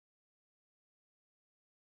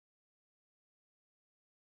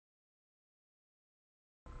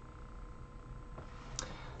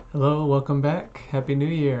Hello, welcome back. Happy New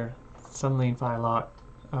Year. Sunling Vylot.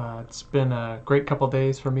 It's been a great couple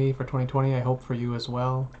days for me for 2020. I hope for you as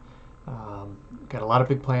well. Got a lot of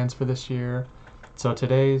big plans for this year. So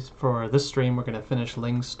for this stream, we're going to finish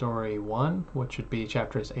Ling's Story 1, which would be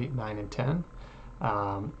chapters 8, 9, and 10.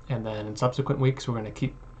 And then in subsequent weeks, we're going to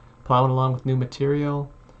keep plowing along with new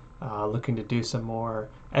material, looking to do some more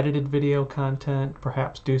edited video content,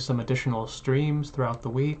 perhaps do some additional streams throughout the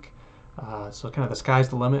week. So kind of the sky's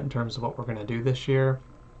the limit in terms of what we're going to do this year.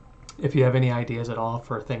 If you have any ideas at all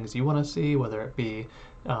for things you want to see, whether it be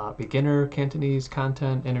beginner Cantonese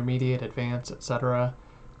content, intermediate, advanced, etc.,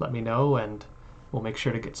 let me know and we'll make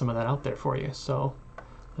sure to get some of that out there for you. So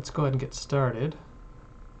let's go ahead and get started.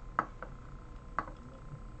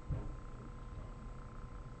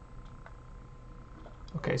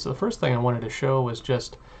 Okay, so the first thing I wanted to show was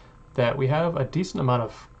just that we have a decent amount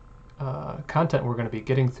of content we're going to be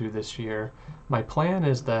getting through this year. My plan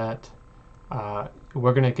is that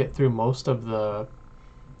we're going to get through most of the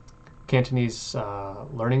Cantonese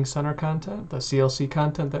Learning Center content, the CLC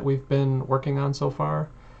content that we've been working on so far.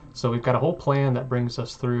 So we've got a whole plan that brings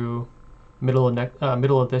us through middle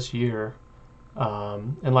of this year.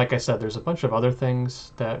 And like I said, there's a bunch of other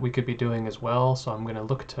things that we could be doing as well. So I'm going to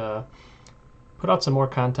look to put out some more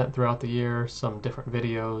content throughout the year, some different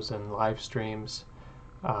videos and live streams.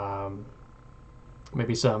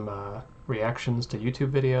 Maybe some reactions to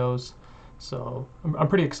YouTube videos. So I'm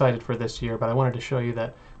pretty excited for this year, but I wanted to show you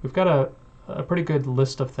that we've got a pretty good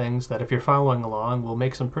list of things that if you're following along, we'll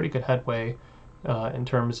make some pretty good headway in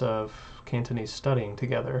terms of Cantonese studying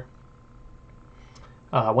together.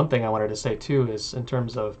 One thing I wanted to say too is in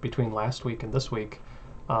terms of between last week and this week,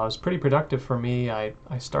 it was pretty productive for me. I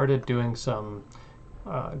started doing some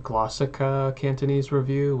Glossica Cantonese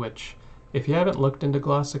review, which if you haven't looked into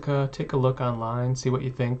Glossica, take a look online, see what you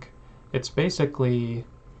think. It's basically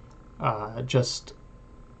just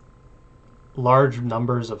large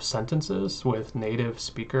numbers of sentences with native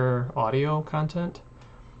speaker audio content.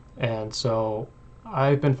 And so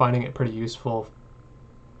I've been finding it pretty useful,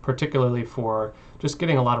 particularly for just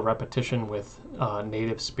getting a lot of repetition with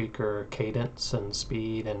native speaker cadence and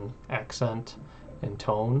speed and accent and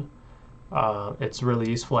tone. It's really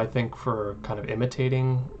useful, I think, for kind of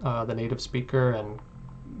imitating the native speaker and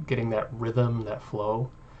getting that rhythm, that flow.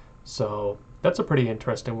 So that's a pretty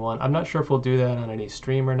interesting one. I'm not sure if we'll do that on any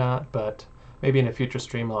stream or not, but maybe in a future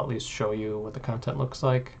stream I'll at least show you what the content looks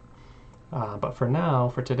like. But for now,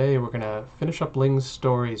 for today, we're going to finish up Ling's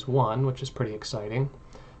Stories 1, which is pretty exciting.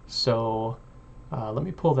 So let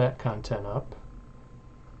me pull that content up.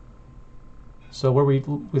 So where we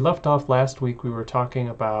left off last week, we were talking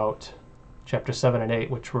about Chapter 7 and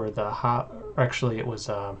 8, which were actually it was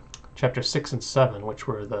Chapter 6 and 7, which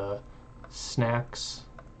were the snacks,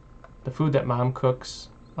 the food that mom cooks,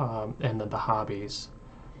 and then the hobbies.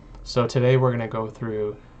 So today we're going to go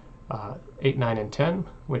through 8, 9, and 10,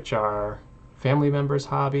 which are family members'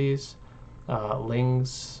 hobbies,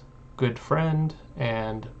 Ling's good friend,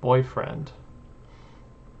 and boyfriend.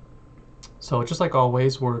 So just like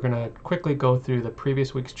always, we're going to quickly go through the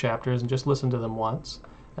previous week's chapters and just listen to them once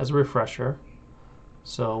as a refresher.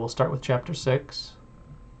 So we'll start with Chapter 6,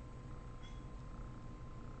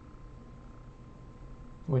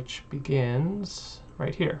 which begins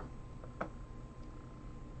right here.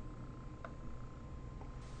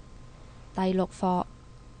 第六課，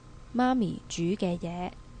媽咪煮嘅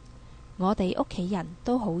嘢。我哋屋企人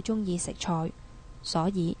都好鍾意食菜，所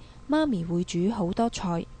以媽咪會煮好多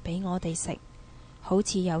菜俾我哋食，好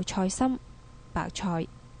似有菜心、白菜、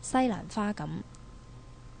西蘭花咁。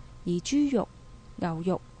而豬肉、牛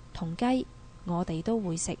肉同雞我哋都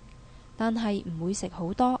會食，但係唔會食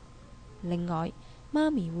好多。另外，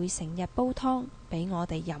媽咪會成日煲湯俾我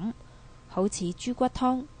哋飲，好似豬骨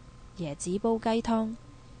湯、椰子煲雞湯、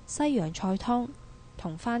西洋菜湯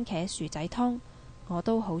同番茄薯仔湯，我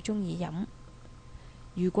都好鍾意飲。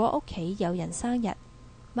如果屋企有人生日，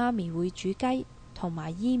媽咪會煮雞同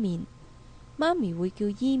埋伊麵。媽咪會叫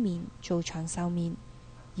伊麵做長壽麵，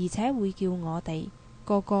而且會叫我哋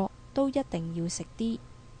個個都一定要食啲。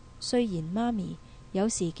雖然媽咪有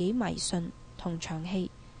時幾迷信同長氣，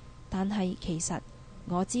但係其實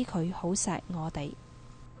我知佢好錫我哋。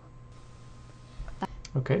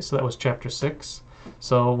Okay, so that was Chapter 6.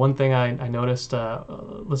 So one thing I noticed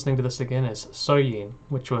listening to this again is soyin,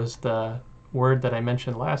 which was the word that I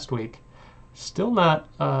mentioned last week. Still not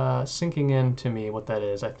sinking in to me what that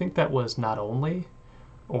is. I think that was not only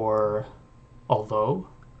or although.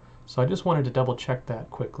 So I just wanted to double check that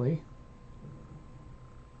quickly.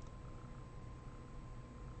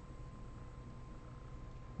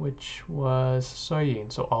 Which was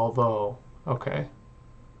soyin, so although. Okay.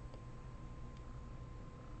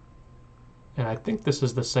 And I think this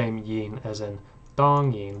is the same yin as in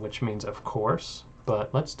dong yin, which means of course,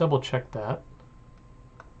 but let's double check that.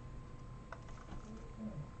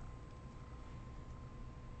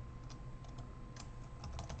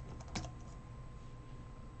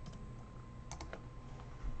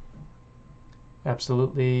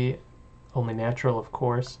 Absolutely only natural, of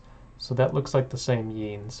course. So that looks like the same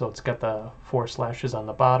yin. So it's got the 4 slashes on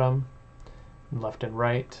the bottom, left and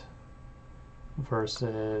right,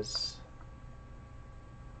 versus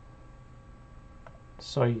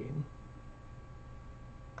soyin.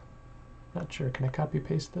 Not sure. Can I copy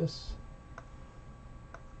paste this?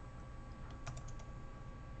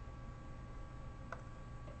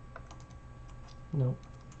 Nope.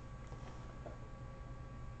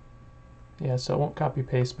 Yeah, so it won't copy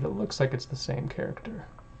paste, but it looks like it's the same character.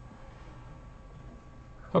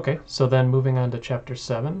 Okay, so then moving on to chapter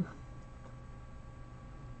 7.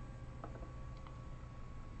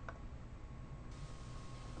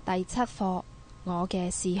第7課我嘅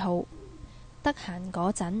嗜好。得閒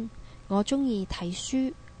嗰陣，我鍾意睇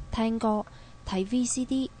書、聽歌、睇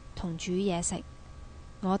VCD 同煮嘢食。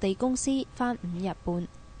我哋公司返5日半，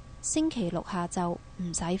星期六下晝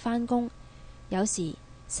唔使返工。有時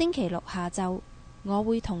星期六下晝，我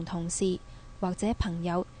會同同事或者朋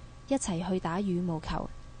友一齊去打羽毛球、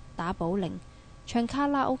打保齡、唱卡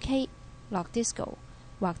拉 OK、落 disco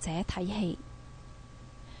或者睇戲。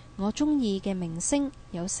我鍾意嘅明星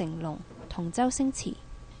有成龍同周星馳，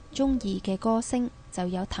鍾意嘅歌星就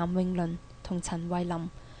有譚詠麟同陳慧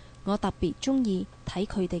琳。我特別鍾意睇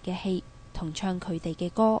佢哋嘅戲同唱佢哋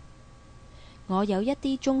嘅歌。我有一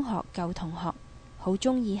啲中學舊同學好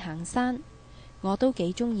鍾意行山，我都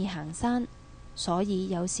幾鍾意行山，所以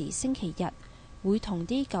有時星期日會同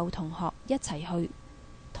啲舊同學一齊去。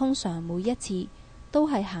通常每一次都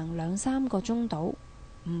係行2-3個鐘度，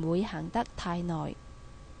唔會行得太耐。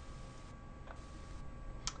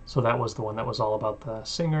So that was the one that was all about the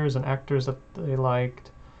singers and actors that they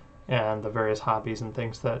liked, and the various hobbies and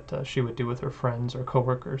things that she would do with her friends or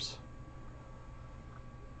coworkers.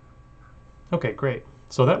 Okay, great.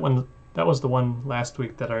 So that was the one last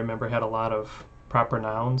week that I remember had a lot of proper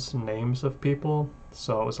nouns and names of people.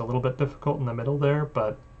 So it was a little bit difficult in the middle there,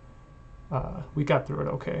 but we got through it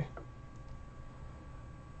okay.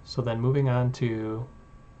 So then moving on to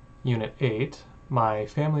Unit 8, my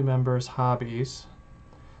family members' hobbies.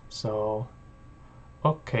 So,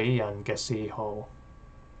 okay, yan gesiho.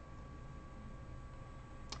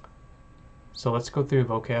 So let's go through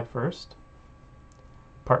vocab first.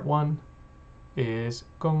 Part 1 is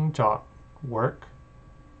工作, work.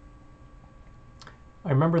 I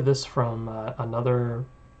remember this from another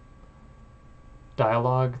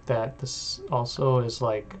dialogue that this also is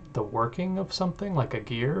like the working of something, like a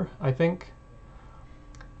gear, I think.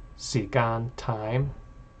 時間, time.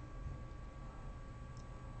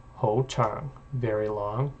 好長, very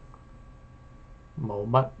long. 冇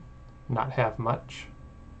乜, not have much.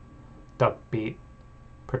 特別,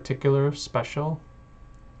 particular, special.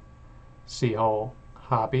 嗜好,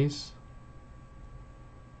 hobbies.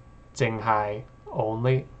 淨係,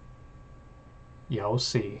 only. 有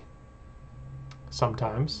時,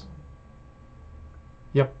 sometimes.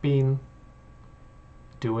 一邊,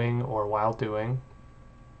 doing or while doing.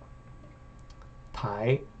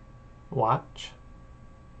 睇, watch.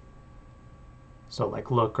 So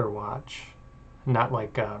like look or watch, not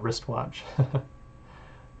like wristwatch.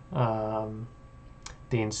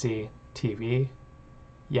 電視, TV.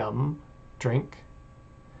 飲, drink.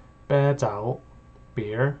 啤酒,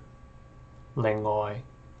 beer. 另外,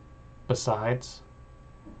 besides.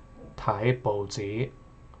 睇報紙,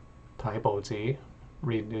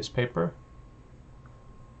 read newspaper.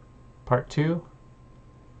 Part 2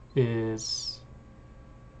 is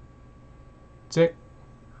織,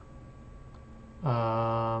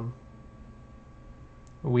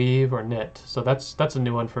 weave or knit. So that's a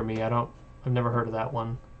new one for me. I've never heard of that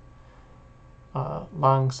one.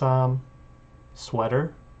 Lang sam,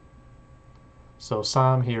 sweater. So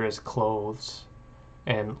sam here is clothes,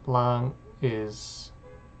 and lang is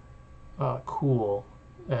cool,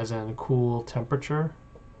 as in cool temperature.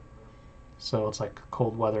 So it's like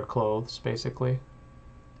cold weather clothes, basically.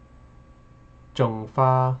 種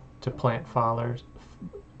花, to plant flowers.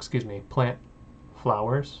 Plant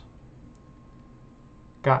flowers.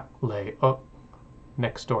 隔離屋,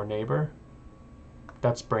 next door neighbor.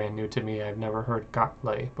 That's brand new to me. I've never heard 隔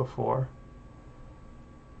離before.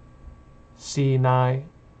 師奶,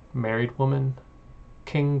 married woman.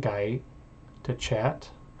 傾偈, to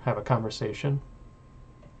chat, have a conversation.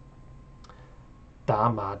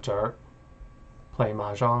 打麻雀, play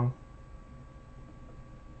mahjong.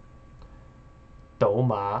 賭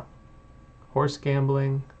馬, horse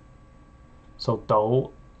gambling. So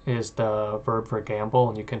賭 is the verb for gamble,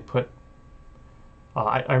 and you can put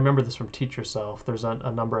I remember this from Teach Yourself. There's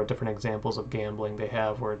a number of different examples of gambling they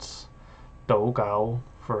have where it's 賭狗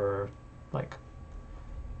for like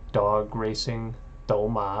dog racing, 賭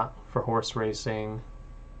馬 for horse racing,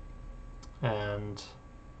 and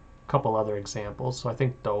a couple other examples. So I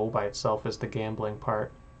think 賭 by itself is the gambling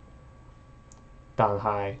part. 但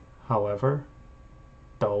係, however,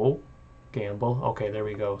 賭, gamble. Okay, there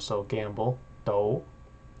we go. So gamble, 賭,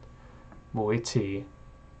 每次,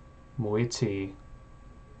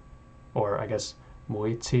 or I guess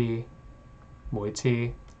每次,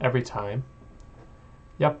 every time.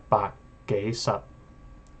 100,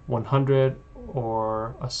 100,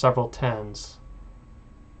 or several tens,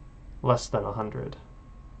 less than 100.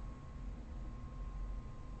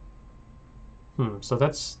 So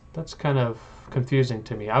that's kind of confusing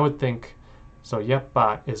to me. I would think, so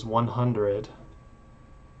 100 is 100,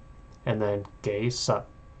 and then 幾十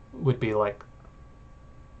would be like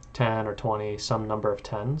 10 or 20, some number of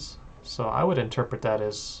tens. So I would interpret that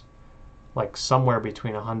as like somewhere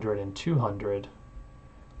between 100 and 200,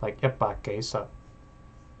 like 100幾十.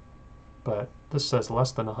 But this says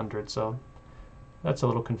less than 100, so that's a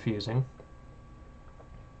little confusing.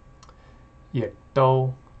 亦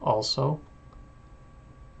都 also.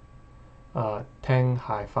 聽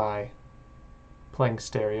hi-fi, playing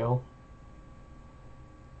stereo.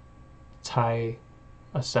 砌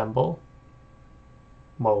assemble.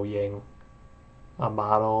 模型, a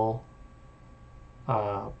model.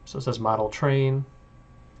 So it says model train.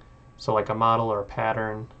 So like a model or a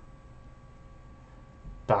pattern.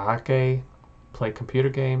 打機, play computer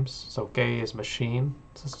games. So 機 is machine.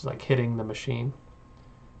 So this is like hitting the machine.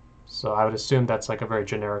 So I would assume that's like a very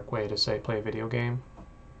generic way to say play a video game.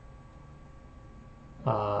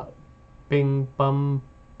 Bing bum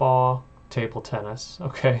ball, table tennis.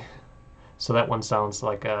 Okay. So that one sounds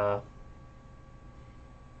like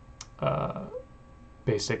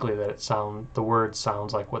basically the word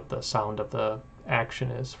sounds like what the sound of the action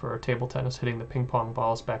is for table tennis, hitting the ping pong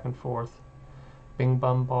balls back and forth. Bing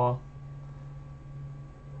bum ball.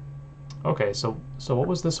 Okay, so what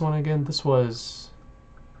was this one again? This was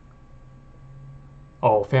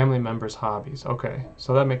family members' hobbies. Okay,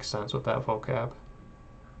 so that makes sense with that vocab.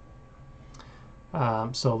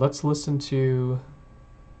 So let's listen to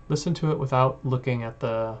it without looking at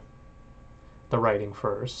the writing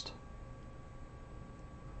first.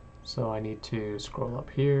 So I need to scroll up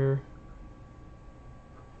here,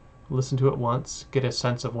 listen to it once, get a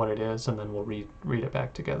sense of what it is, and then we'll read it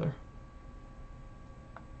back together.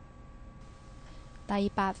 第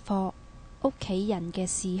8課，屋企人嘅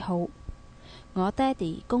嗜好。我爹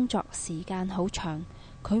哋工作時間好長，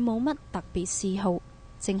佢冇乜特別嗜好，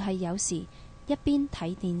淨係有時一邊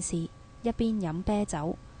睇電視一邊飲啤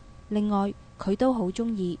酒。另外，佢都好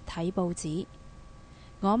鍾意睇報紙。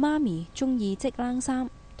我媽咪鍾意織冷衫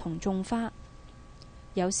同種花，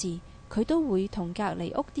有時佢都會同隔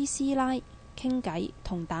離屋啲師奶傾偈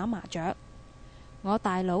同打麻雀。我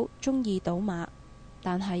大佬鍾意賭馬，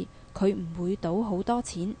但係佢唔會賭好多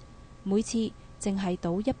錢，每次淨係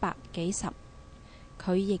賭100幾十。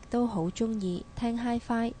佢亦都好鍾意聽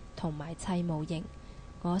hi-fi 同埋砌模型。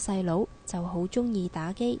我細佬就好鍾意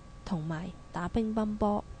打機同埋打乒乓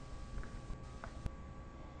波。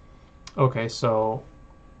Okay, so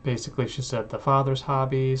basically she said the father's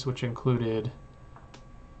hobbies, which included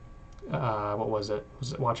what was it?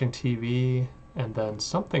 Was it watching TV? And then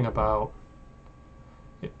something about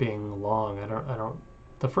it being long. I don't.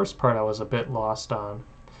 The first part I was a bit lost on.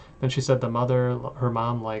 Then she said her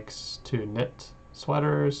mom likes to knit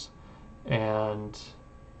sweaters and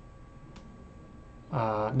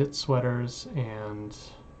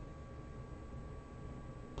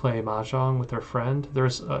play mahjong with her friend.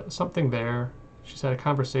 There's something there. She's had a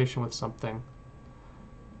conversation with something.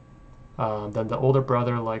 Then the older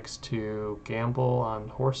brother likes to gamble on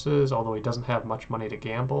horses, although he doesn't have much money to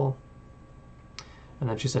gamble. And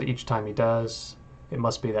then she said each time he does, it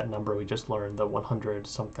must be that number we just learned, the 100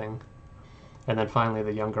 something. And then finally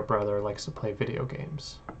the younger brother likes to play video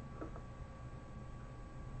games.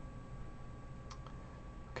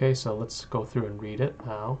 Okay, so let's go through and read it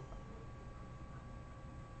now.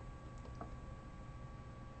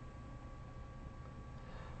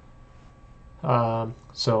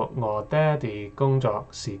 So 我爹哋工作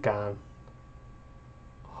時間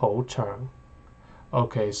好長.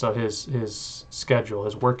 Okay, so his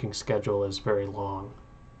working schedule is very long.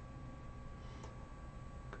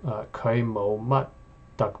 佢冇乜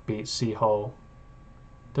特別嗜好.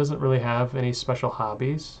 Doesn't really have any special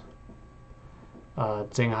hobbies.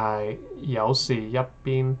 淨係有時一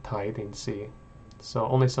邊睇電視 so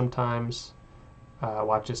only sometimes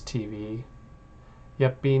watches TV 一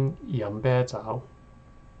邊飲啤酒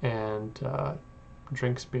and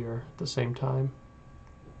drinks beer at the same time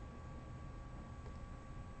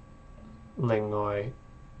另外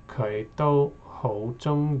佢都好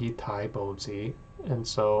鍾意睇報紙 and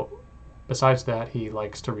so besides that he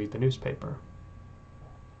likes to read the newspaper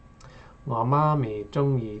我媽咪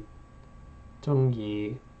鍾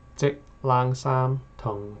意織冷衫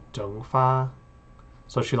同種花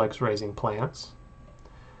so she likes raising plants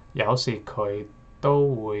有時佢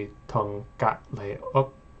都會同隔離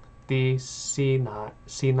屋啲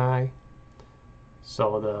師奶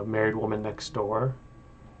so the married woman next door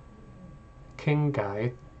傾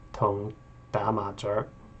偈同打麻雀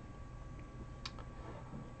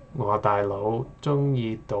我大佬鍾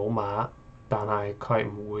意賭馬但係佢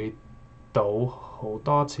唔會賭好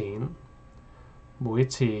多錢每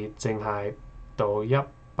次淨係賭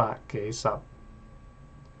100幾十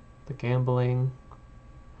the gambling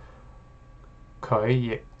佢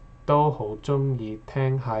亦都好鍾意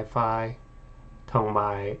聽 hi-fi 同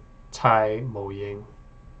埋砌模型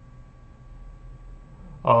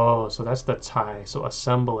Oh, so that's the 砌 so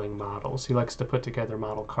assembling models he likes to put together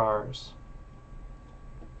model cars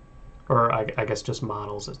or I guess just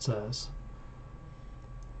models it says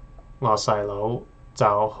我細佬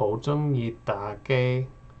就好鍾意打機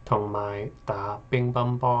同埋打乒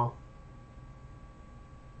乓波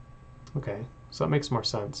Okay, so that makes more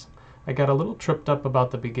sense. I got a little tripped up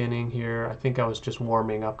about the beginning here. I think I was just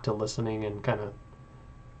warming up to listening and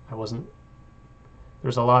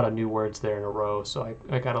there's a lot of new words there in a row, so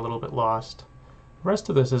I got a little bit lost. The rest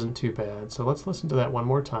of this isn't too bad, so let's listen to that one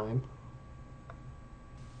more time.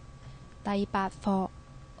 第8課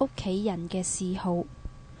屋企人嘅嗜好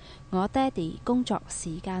我爹哋工作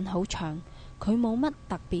時間好長，佢冇乜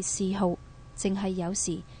特別嗜好，淨係有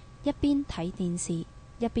時一邊睇電視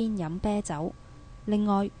一邊飲啤酒。另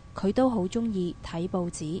外，佢都好鍾意睇報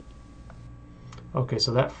紙。Okay,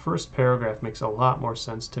 so that first paragraph makes a lot more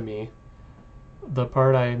sense to me. The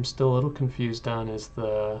part I am still a little confused on is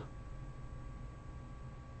the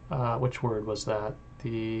which word was that?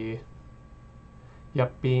 The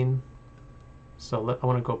yapin. So I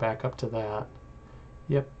want to go back up to that.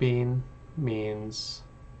 Yapin means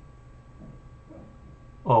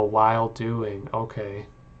while doing. Okay.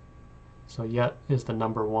 So yet is the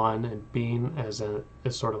number one, and bean is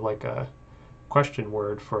sort of like a question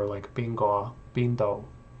word for like bingo, bindo.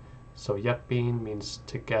 So yet bean means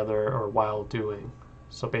together or while doing.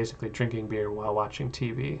 So basically drinking beer while watching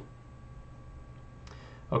TV.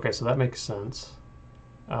 Okay, so that makes sense.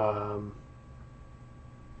 So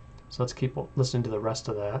let's keep listening to the rest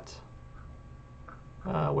of that.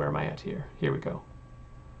 Where am I at here? Here we go.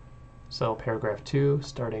 So paragraph 2,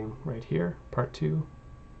 starting right here, part 2.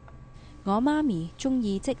 我媽咪鍾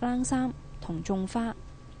意織冷衫同種花，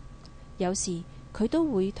有時佢都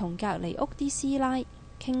會同隔離屋啲師奶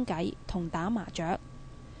傾偈同打麻雀。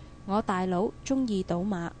我大佬鍾意賭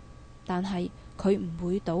馬，但係佢唔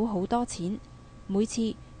會賭好多錢，每次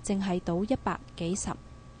淨係賭100幾十。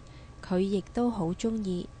佢亦都好鍾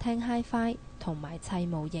意聽 hi-fi 同埋砌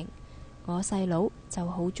模型。我細佬就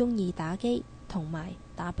好鍾意打機同埋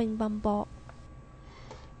打乒乓波。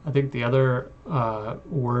I think the other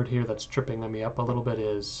word here that's tripping me up a little bit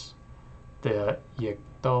is the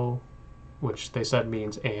yekdo, which they said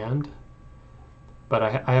means and, but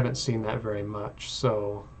I haven't seen that very much,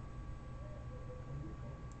 so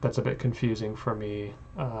that's a bit confusing for me.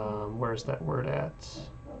 Where's that word at?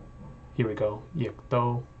 Here we go.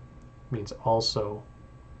 Yekdo means also.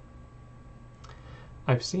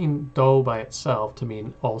 I've seen do by itself to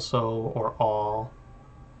mean also or all,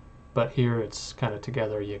 but here it's kind of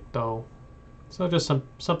together, yekdo. So just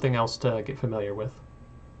something else to get familiar with.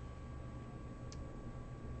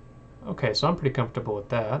 Okay, so I'm pretty comfortable with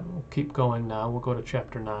that. We'll keep going now. We'll go to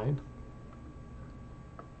chapter 9.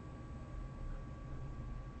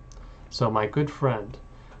 So my good friend,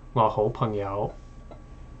 我好朋友.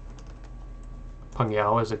 朋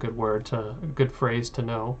友 is a good phrase to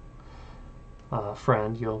know.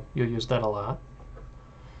 Friend, you'll use that a lot.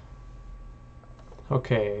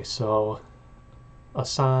 Okay, so a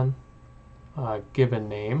san, given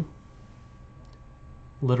name.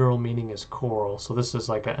 Literal meaning is coral, so this is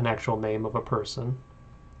like an actual name of a person.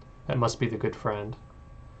 That must be the good friend.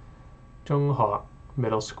 Jungha,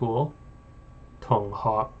 middle school.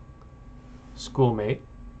 Tongha, schoolmate.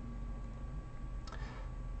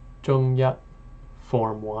 Jungyat,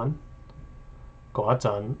 form 1.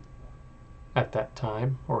 Goazan, at that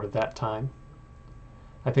time, or at that time.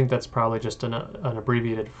 I think that's probably just an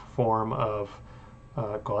abbreviated form of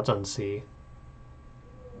I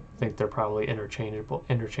think they're probably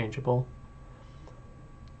interchangeable.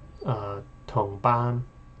 同班,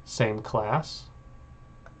 same class.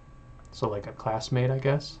 So like a classmate, I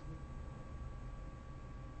guess.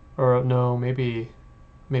 Or no, maybe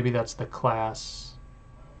that's the class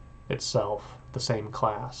itself, the same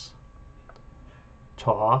class.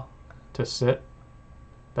 坐, to sit.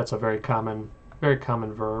 That's a very common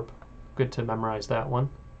verb. Good to memorize that one.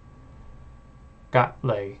 隔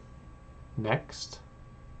離, next.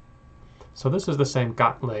 So this is the same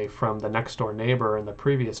隔離 from the next door neighbor in the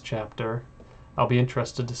previous chapter. I'll be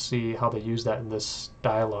interested to see how they use that in this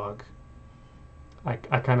dialogue. I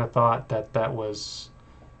kind of thought that was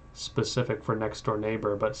specific for next door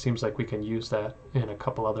neighbor, but it seems like we can use that in a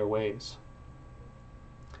couple other ways.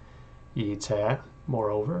 而且,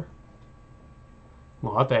 moreover.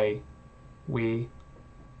 我哋, we.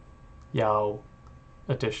 有,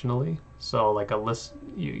 additionally. So like a list,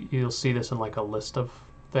 you'll see this in like a list of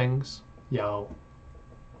things. 有.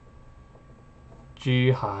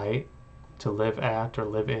 住喺, to live at or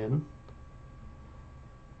live in.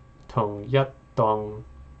 同一棟,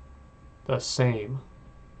 the same.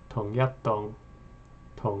 同一棟,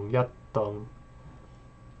 同一棟.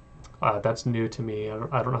 That's new to me.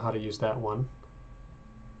 I don't know how to use that one.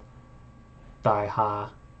 大廈,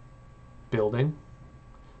 building.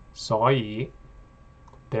 所以,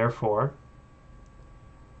 therefore.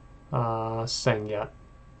 成日,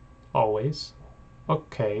 always.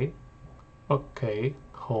 Okay,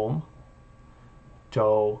 home.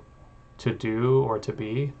 做, to do or to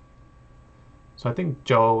be. So I think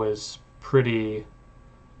做 is pretty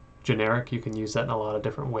generic. You can use that in a lot of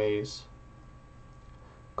different ways.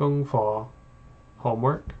 功課,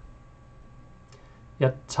 homework. 一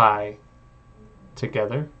齊,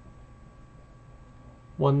 together.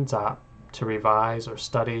 溫習, to revise or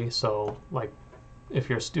study. So like if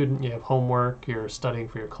you're a student, you have homework, you're studying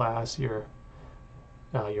for your class, you're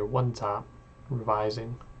溫習,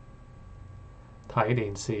 revising. 睇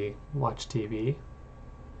電視, watch TV.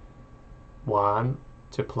 玩,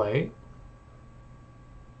 to play.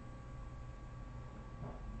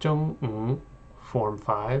 中五, form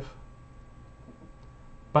 5.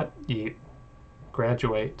 畢業,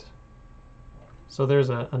 graduate. So there's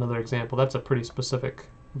another example. That's a pretty specific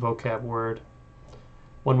vocab word.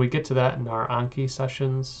 When we get to that in our Anki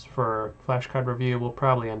sessions for flashcard review, we'll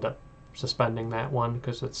probably end up suspending that one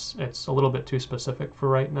because it's a little bit too specific for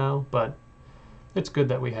right now, but it's good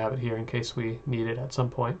that we have it here in case we need it at some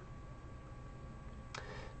point.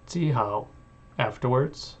 之後,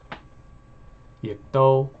 afterwards. 亦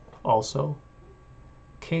都, also.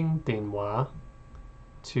 傾電話,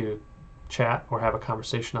 to chat or have a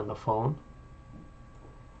conversation on the phone.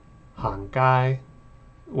 行街,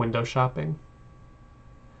 window shopping.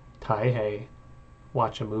 睇戲,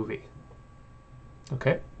 watch a movie.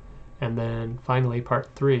 Okay, and then finally part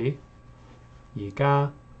 3. 而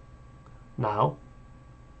家, now.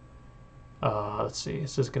 Let's see,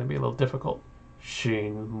 this is going to be a little difficult.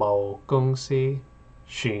 船務公司,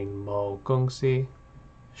 船務公司,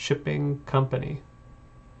 shipping company.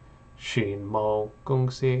 船務公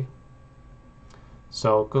司.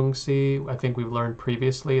 So 公司, I think we've learned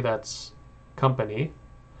previously, that's company.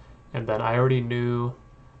 And then I already knew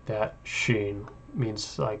that 船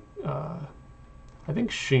means like, I think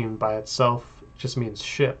船 by itself just means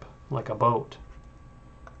ship, like a boat,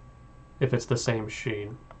 if it's the same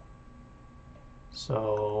船.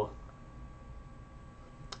 So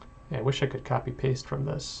yeah, I wish I could copy paste from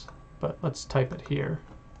this, but let's type it here.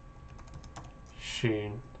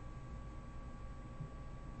 船.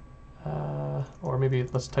 Or maybe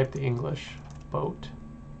let's type the English, boat.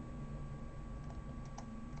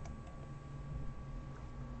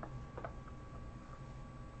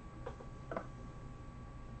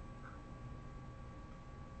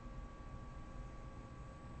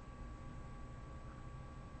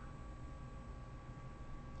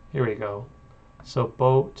 Here we go. So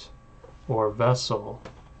boat or vessel,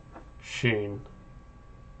 船.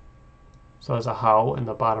 So there's a how in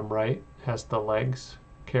the bottom right, has the legs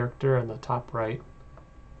character in the top right,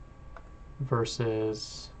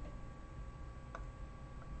 versus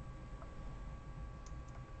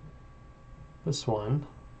this one.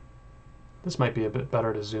 This might be a bit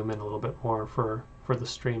better to zoom in a little bit more for the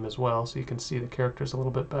stream as well, so you can see the characters a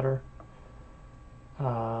little bit better.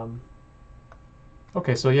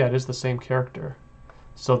 Okay, so yeah, it is the same character.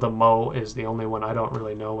 So the mo is the only one. I don't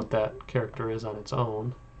really know what that character is on its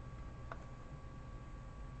own.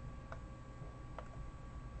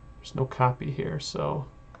 There's no copy here, so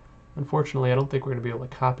unfortunately I don't think we're going to be able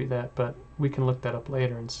to copy that, but we can look that up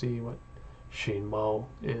later and see what 船務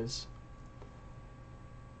is.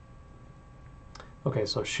 Okay,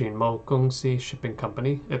 so 新某公司 shipping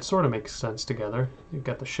company. It sort of makes sense together. You've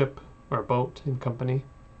got the ship or boat in company.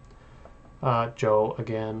 Joe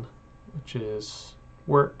again, which is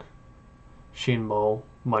work. 新某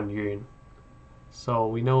Munyun. So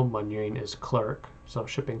we know Munyun is clerk, so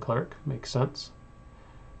shipping clerk makes sense.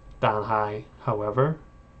 Danhai, however.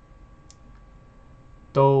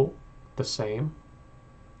 Do the same.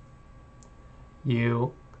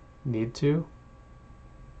 You need to.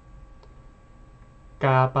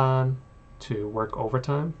 Gaban, to work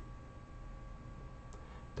overtime.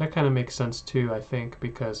 That kind of makes sense too, I think,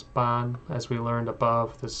 because ban, as we learned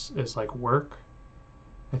above, this is like work.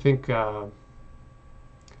 I think a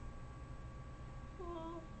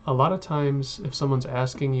lot of times if someone's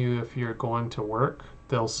asking you if you're going to work,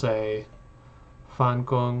 they'll say fan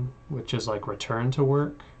gong, which is like return to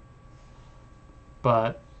work.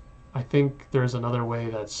 But I think there's another way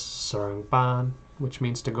that's serng ban, which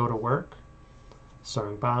means to go to work.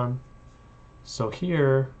 Serng ban. So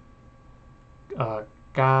here,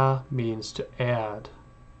 ga means to add.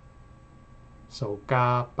 So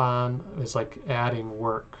ga ban is like adding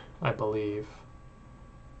work, I believe,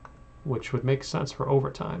 which would make sense for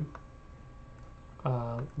overtime.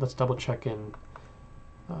 Let's double check in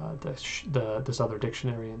this other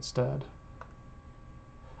dictionary instead.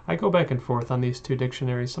 I go back and forth on these two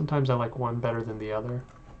dictionaries. Sometimes I like one better than the other.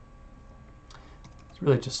 It's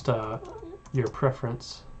really just your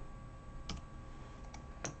preference.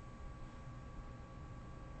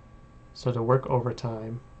 So to work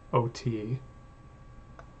overtime, OT.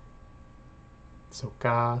 So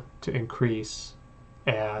ga, to increase,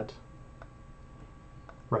 add.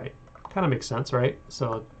 Right. Kind of makes sense, right?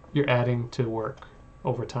 So you're adding to work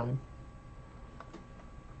overtime.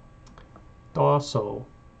 Also,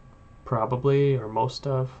 probably or most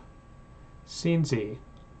of. Sinzi,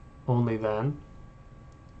 only then.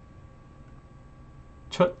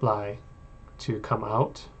 Chutlai, to come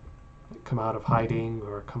out of hiding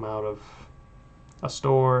or come out of a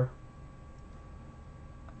store.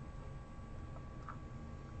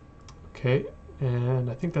 Okay, and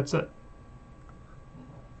I think that's it.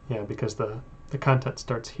 Yeah, because the content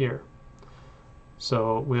starts here.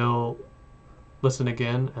 So we'll listen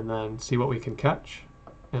again and then see what we can catch,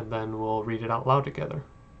 and then we'll read it out loud together.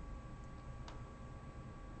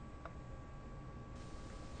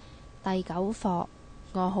 第9課，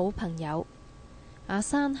我好朋友。阿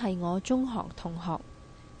珊係我中學同學，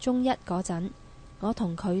中一嗰陣，我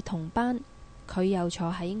同佢同班，佢又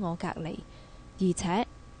坐喺我隔離，而且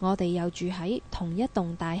我哋又住喺同一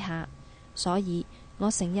棟大廈，所以我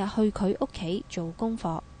成日去佢屋企做功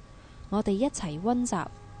課。我哋一齊溫習，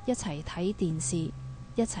一齊睇電視，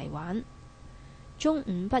一齊玩。中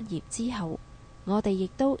五畢業之後，我哋亦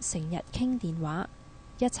都成日傾電話，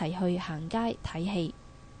一齊去行街睇戲。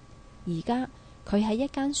而家佢喺一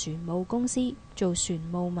間船務公司做船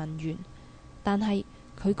務文員，但係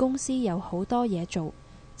佢公司有好多嘢做，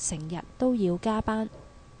成日都要加班，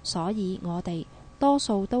所以我哋多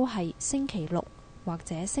數都係星期六或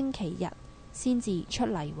者星期日先至出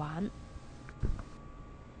嚟玩。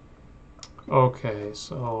Okay,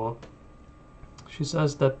 so she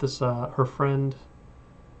says that this her friend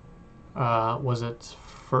was it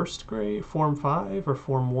first grade, Form 5 or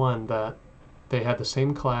Form 1, that they had the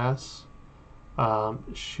same class.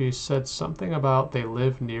 She said something about they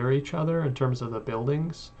live near each other in terms of the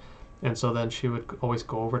buildings, and so then she would always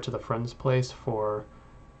go over to the friend's place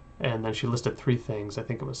and then she listed 3 things. I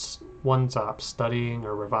think it was one zop, studying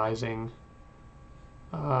or revising,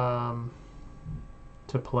 to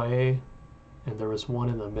play, and there was one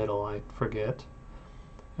in the middle, I forget.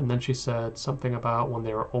 And then she said something about when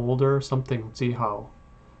they were older, something zihao,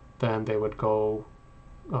 then they would go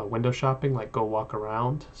window shopping, like go walk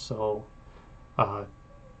around. So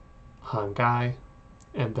hangai,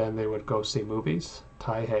 and then they would go see movies,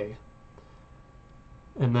 taihei.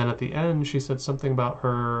 And then at the end, she said something about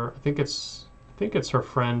her. I think it's her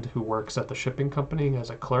friend who works at the shipping company as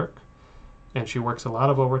a clerk, and she works a lot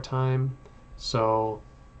of overtime. So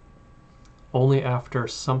only after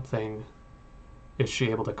something is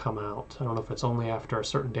she able to come out. I don't know if it's only after a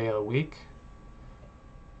certain day of the week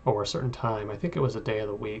or a certain time. I think it was a day of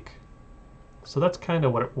the week. So that's kind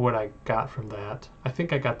of what I got from that. I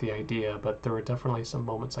think I got the idea, but there were definitely some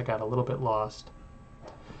moments I got a little bit lost.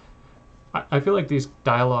 I feel like these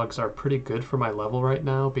dialogues are pretty good for my level right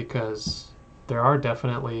now because there are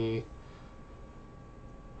definitely,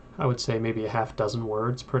 I would say, maybe a half dozen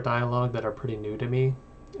words per dialogue that are pretty new to me.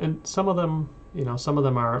 And some of them, some of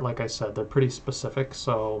them are, like I said, they're pretty specific,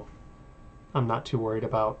 so I'm not too worried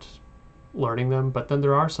about learning them. But then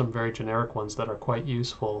there are some very generic ones that are quite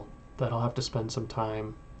useful that I'll have to spend some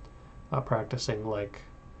time practicing like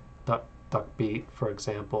duck beat, for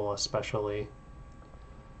example, especially.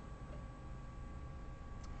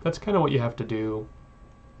 That's kind of what you have to do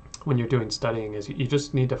when you're doing studying, is you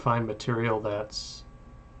just need to find material that's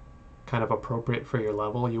kind of appropriate for your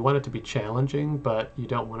level. You want it to be challenging, but you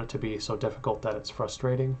don't want it to be so difficult that it's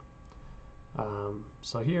frustrating.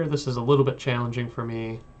 So here, this is a little bit challenging for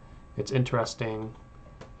me. It's interesting.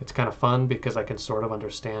 It's kind of fun because I can sort of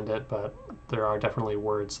understand it, but there are definitely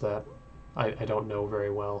words that I don't know very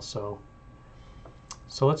well. So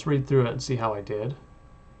let's read through it and see how I did.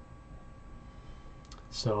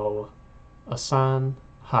 So, 阿山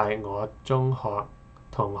係我中學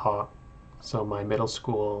同學, so my middle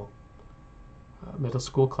school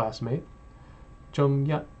classmate. 中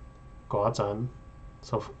一嗰陣,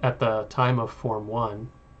 so at the time of Form 1.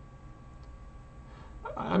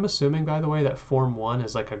 I'm assuming, by the way, that Form 1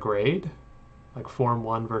 is like a grade, like Form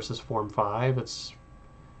 1 versus Form 5. It's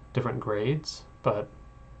different grades, but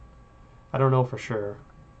I don't know for sure.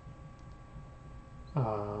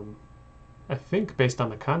 I think based on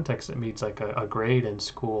the context it means like a grade in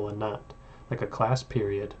school and not like a class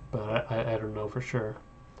period, but I don't know for sure.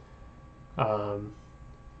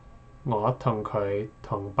 我同佢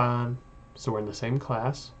同班, so we're in the same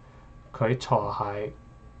class. 佢坐喺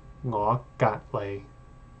我隔離.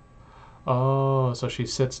 Oh, so she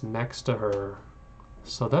sits next to her.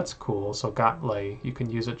 So that's cool. So 隔離, you can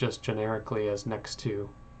use it just generically as next to.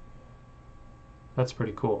 That's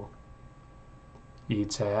pretty cool. 而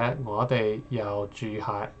且我哋又住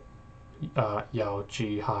喺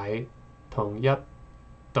同一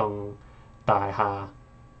棟大廈.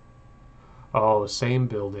 Oh, same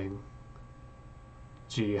building.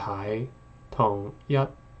 住喺同一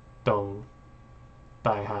棟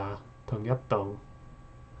大廈, 同一棟.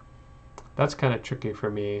 That's kind of tricky for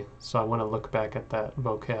me, so I want to look back at that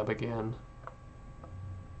vocab again.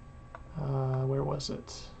 Where was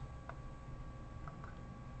it?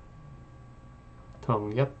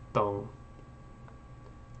 同一棟,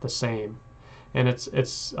 the same. And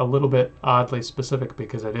it's a little bit oddly specific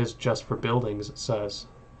because it is just for buildings, it says.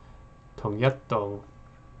 同一棟.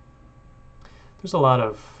 There's a lot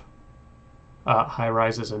of high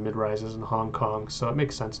rises and mid rises in Hong Kong, so it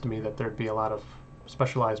makes sense to me that there'd be a lot of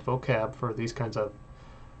specialized vocab for these kinds of,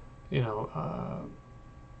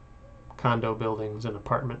 condo buildings and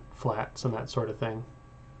apartment flats and that sort of thing.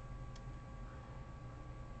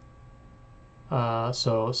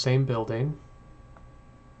 So same building.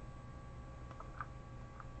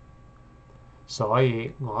 所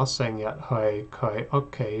以我成日去佢屋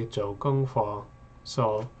企做功課.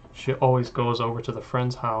 So she always goes over to the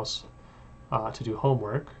friend's house to do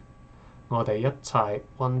homework. 我哋一齊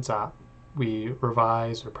溫習. We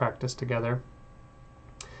revise or practice together.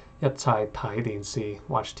 一齊睇電視,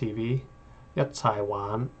 watch TV. 一齊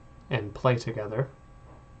玩 and play together.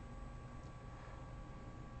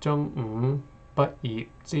 中五畢業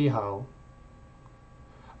之後.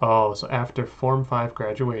 Oh, so after Form 5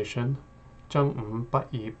 graduation, 中五畢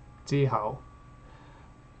業之後,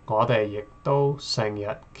 我哋亦都成日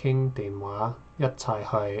傾電話, 一齊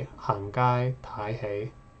去行街睇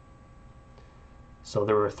戲. So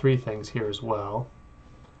there were 3 things here as well.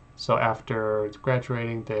 So after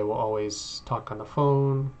graduating, they will always talk on the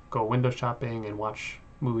phone, go window shopping, and watch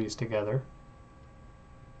movies together.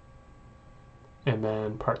 And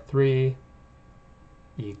then part 3,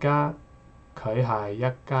 而家佢係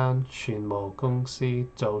一間船務公司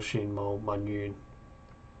做船務文員.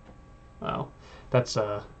 Wow, that's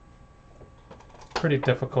a pretty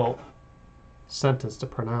difficult sentence to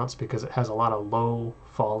pronounce because it has a lot of low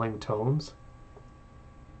falling tones.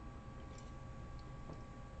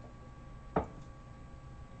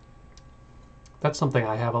 That's something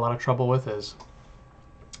I have a lot of trouble with, is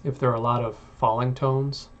if there are a lot of falling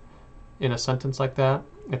tones in a sentence like that,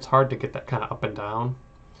 it's hard to get that kind of up and down.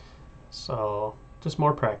 So just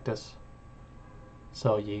more practice.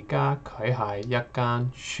 So 而家佢係一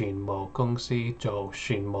間船務公司做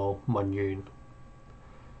船務文員，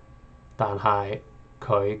但係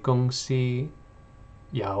佢公司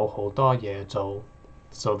有好多嘢做.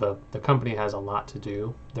 So the company has a lot to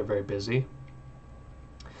do. They're very busy.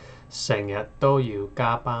 成日都要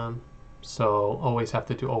加班, so always have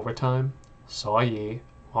to do overtime. 所以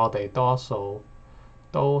我哋多數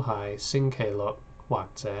都係星期六或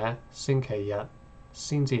者星期日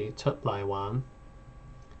先至出嚟玩.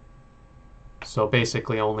 So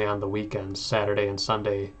basically only on the weekends, Saturday and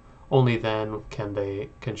Sunday, only then can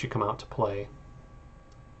she come out to play.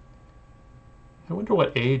 I wonder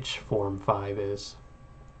what age Form 5 is.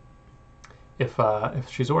 If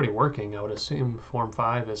she's already working, I would assume Form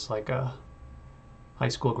 5 is like a high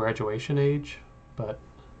school graduation age, but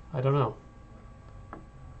I don't know.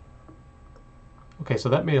 Okay, so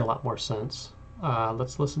that made a lot more sense.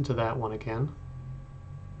 Let's listen to that one again.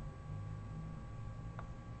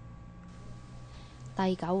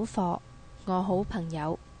 第9課，我好朋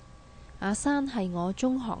友。阿珊係我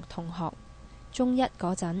中學同學，中一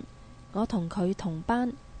嗰陣，我同佢同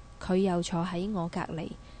班，佢又坐喺我隔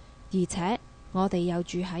離，而且我哋又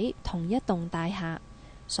住喺同一棟大廈，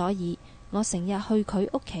所以我成日去佢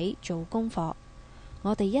屋企做功課。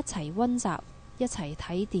我哋一齊溫習，一齊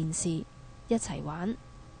睇電視，一齊玩。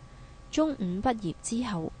中五畢業之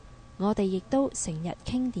後，我哋亦都成日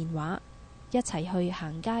傾電話，一齊去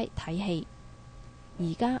行街睇戲。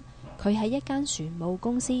而家佢喺一間船務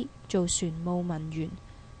公司做船務文員，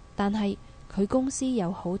但係佢公司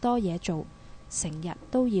有好多嘢做，成日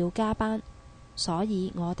都要加班，所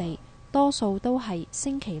以我哋多數都係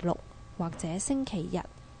星期六或者星期日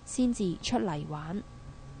先至出嚟玩。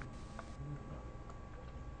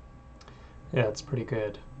Yeah, it's pretty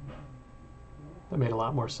good. That made a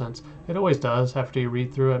lot more sense. It always does. After you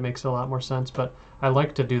read through it, it makes a lot more sense. But I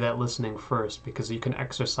like to do that listening first because you can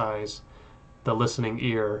exercise the listening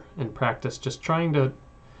ear and practice just trying to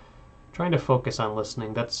focus on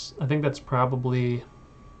listening. I think that's probably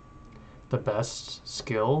the best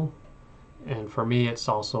skill. And for me, it's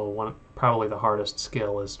also probably the hardest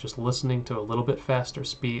skill is just listening to a little bit faster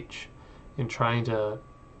speech and trying to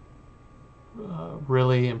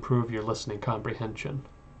really improve your listening comprehension.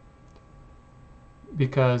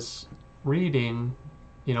 Because reading,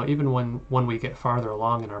 even when we get farther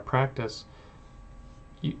along in our practice,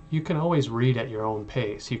 you can always read at your own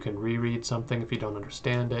pace. You can reread something if you don't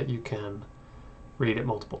understand it. You can read it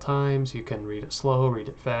multiple times. You can read it slow, read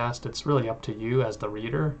it fast. It's really up to you as the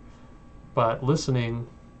reader. But listening,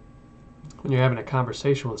 when you're having a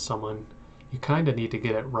conversation with someone, you kind of need to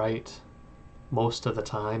get it right most of the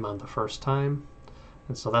time on the first time.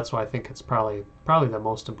 And so that's why I think it's probably the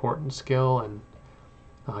most important skill and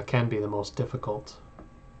can be the most difficult.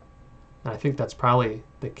 And I think that's probably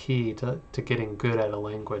the key to getting good at a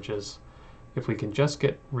language is if we can just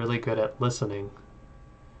get really good at listening.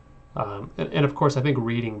 And of course, I think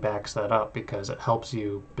reading backs that up because it helps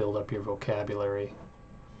you build up your vocabulary.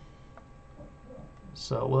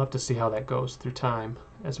 So we'll have to see how that goes through time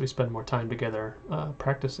as we spend more time together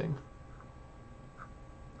practicing.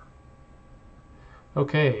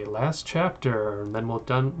 Okay, last chapter, and then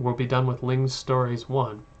we'll be done with Ling's Stories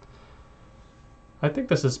 1. I think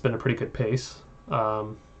this has been a pretty good pace.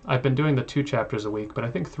 I've been doing the 2 chapters a week, but I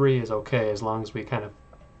think 3 is okay as long as we kind of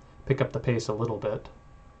pick up the pace a little bit.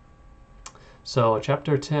 So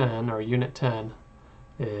chapter 10, or unit 10,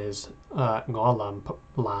 is Ngõ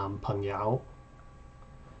Lam Phang Yao.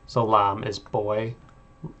 So Lam is boy,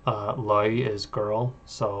 Loi is girl,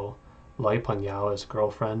 so Loi Phang Yao is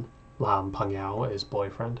girlfriend, Lam Phang Yao is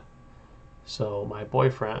boyfriend. So my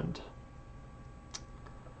boyfriend.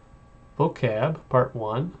 Vocab, part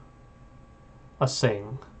 1, a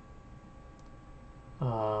sing.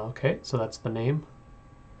 Okay, so that's the name.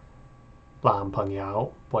 Lam Phang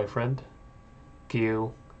Yao, boyfriend.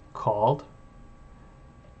 Gyu, called.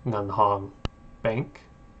 Ngân hàng, bank.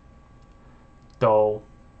 Do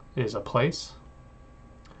is a place.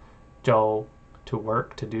 Jo, to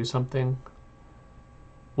work, to do something.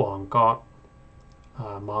 Wong Kok,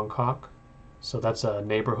 Mongkok. So that's a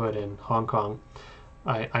neighborhood in Hong Kong.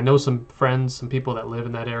 I know some friends, some people that live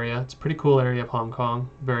in that area. It's a pretty cool area of Hong Kong.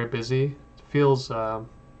 Very busy. It feels, what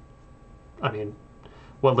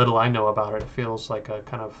little I know about it, it feels like a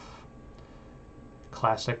kind of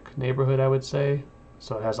classic neighborhood, I would say.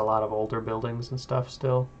 So it has a lot of older buildings and stuff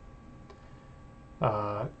still.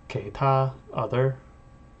 Keita, other.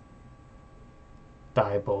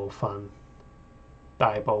 Dai Bo Fun,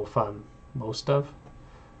 most of.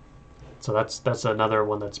 So that's another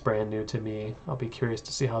one that's brand new to me. I'll be curious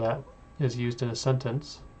to see how that is used in a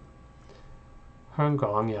sentence. Hong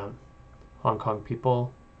Kong Yan, Hong Kong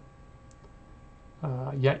people.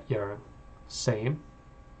 Yet Yarn, same.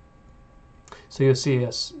 So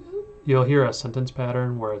you'll hear a sentence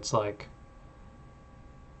pattern where it's like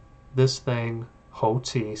this thing, ho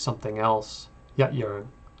ti, something else, yet yarn,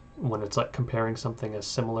 when it's like comparing something as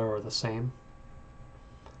similar or the same.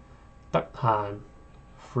 Tak han,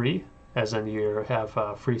 free, as in you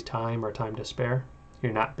have free time or time to spare.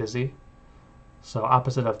 You're not busy. So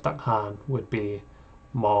opposite of tak han would be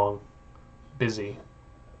mong, busy.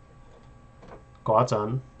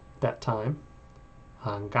 Guazan, that time.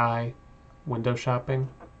 Han gai, window shopping.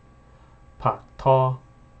 Pak to,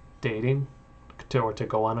 dating, or to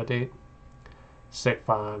go on a date. Sik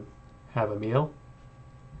fan, have a meal.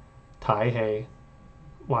 Tai hei,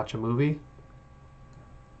 watch a movie.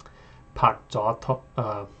 Pak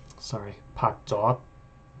Pak Jaw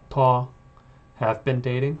Ta, have been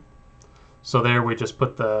dating. So there we just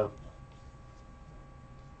put the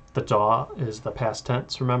jaw is the past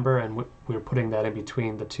tense, remember, and we're putting that in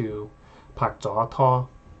between the two Pak Jaw Ta.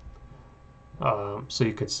 So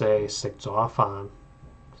you could say Sik Jaw Fan,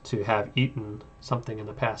 to have eaten something in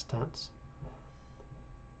the past tense.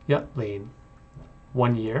 Yep, Lean.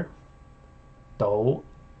 1 year. Do,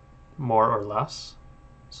 more or less.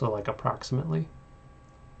 So like approximately.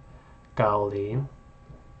 Gao Lean,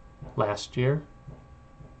 last year.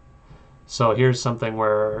 So here's something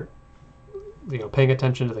where, paying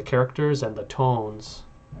attention to the characters and the tones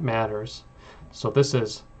matters. So this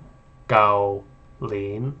is Gao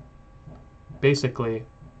Lin. Basically,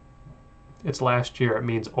 it's last year. It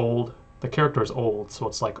means old. The character is old, so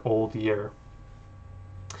it's like old year.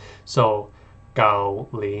 So Gao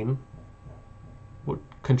Lin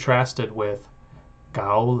contrasted with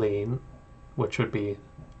Gao Lin, which would be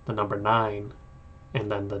the number 9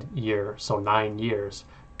 and then the year. So 9 years.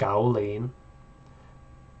 Gao Lin,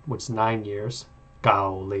 which is 9 years.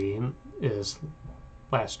 Gao Lin is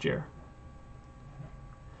last year.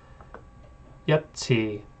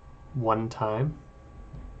 Yeti, 1 time.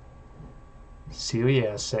 宵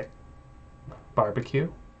夜食,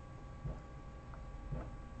 barbecue.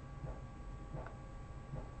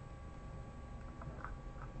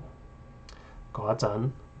嗰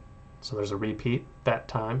陣, so there's a repeat, that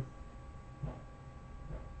time.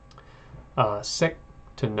 Sick,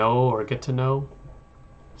 to know or get to know.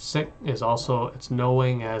 Sick is also, it's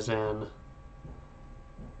knowing as in,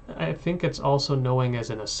 I think it's also knowing as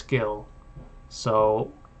in a skill.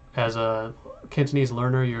 So as a Cantonese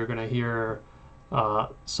learner, you're going to hear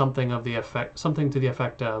something to the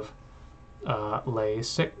effect of 你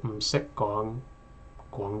識唔識講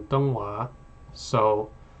廣東話? So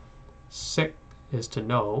識 is to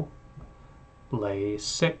know. 你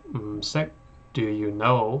識唔識, do you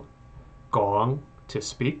know? 講, to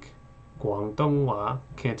speak. 廣東話,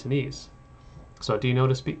 Cantonese. So do you know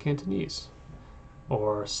to speak Cantonese?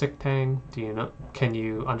 Or 識聽, do you know? Can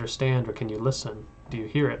you understand or can you listen? Do you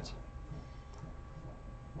hear it?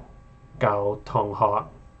 舊同學,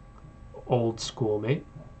 old schoolmate.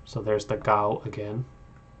 So there's the 舊 again.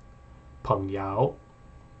 朋友,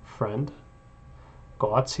 friend.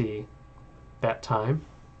 嗰次, that time.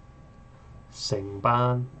 成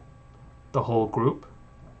班, the whole group.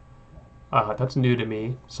 That's new to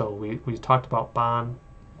me. So we talked about ban,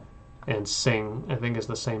 and sing, I think, is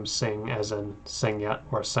the same sing as in sing yet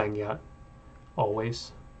or sang yet,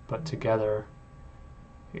 always. But together,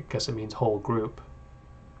 I guess it means whole group.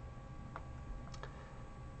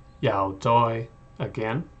 Yao Doi,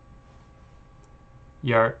 again.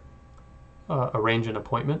 Yart, arrange an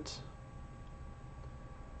appointment.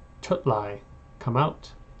 Chut Lai, come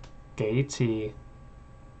out. Gei Ti,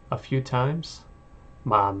 a few times.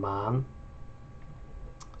 Man Man.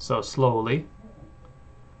 So slowly.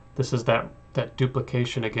 This is that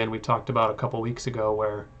duplication again we talked about a couple weeks ago,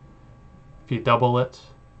 where if you double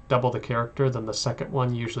the character, then the second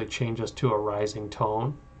one usually changes to a rising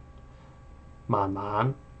tone. Man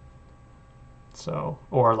Man. So,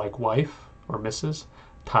 or like wife or Mrs.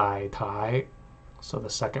 Tai Tai. So the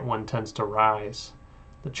second one tends to rise.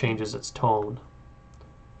 That changes its tone.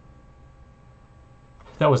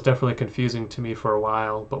 That was definitely confusing to me for a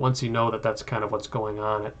while, but once you know that that's kind of what's going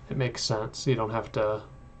on, it makes sense. You don't have to,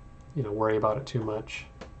 worry about it too much.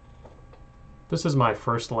 This is my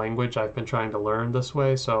first language I've been trying to learn this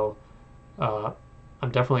way, so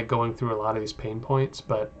I'm definitely going through a lot of these pain points,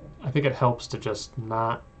 but I think it helps to just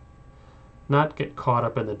not get caught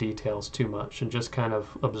up in the details too much and just kind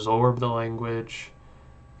of absorb the language,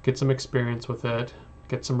 get some experience with it,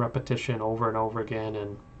 get some repetition over and over again,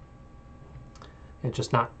 and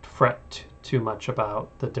just not fret too much about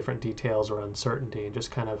the different details or uncertainty, and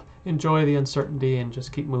just kind of enjoy the uncertainty and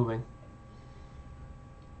just keep moving.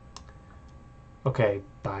 Okay,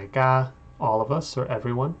 大家, all of us or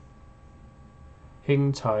everyone.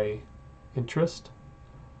 興趣, interest.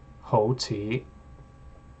 好似,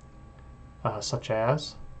 such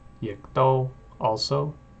as. 亦都,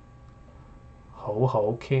 also. 好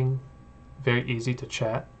好傾, very easy to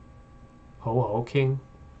chat. 好好傾.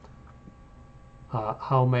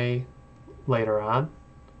 How may, later on.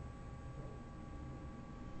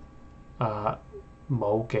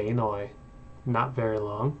 冇幾耐, not very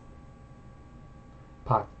long.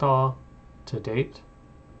 拍拖, to date.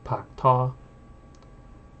 拍拖.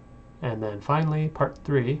 And then finally, part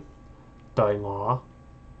 3. 對我,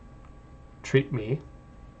 treat me.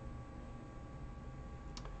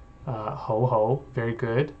 好好, very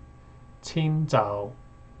good. 遷就,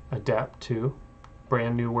 adapt to.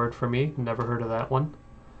 Brand new word for me, never heard of that one.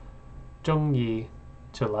 中意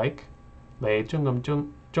to like 你中唔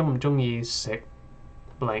中意食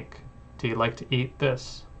blank do you like to eat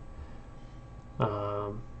this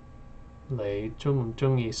你中唔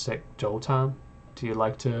中意食早餐 do you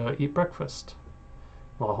like to eat breakfast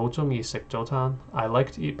我好中意食早餐 I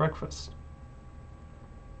like to eat breakfast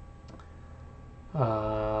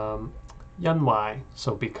因為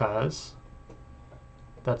so because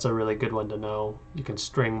that's a really good one to know you can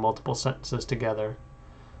string multiple sentences together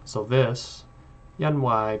so this 因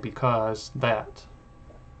為 because that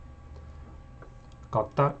覺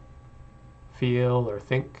得 feel or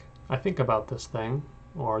think I think about this thing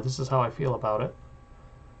or this is how I feel about it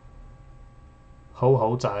好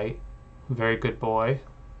好仔 very good boy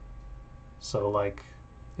so like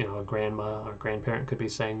you know a grandma or grandparent could be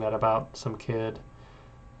saying that about some kid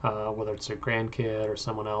whether it's their grandkid or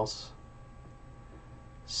someone else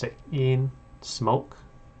食煙 smoke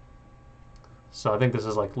so I think this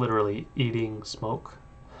is like literally eating smoke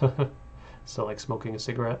so like smoking a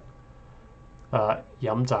cigarette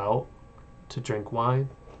飲酒 to drink wine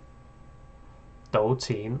賭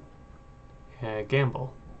錢 gamble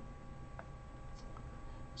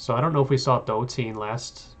so I don't know if we saw 賭錢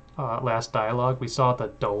last dialogue we saw the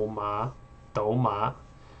賭馬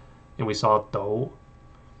and we saw 賭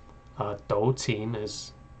錢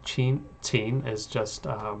is 錢 is just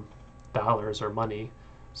dollars or money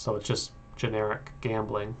so it's just generic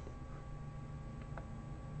gambling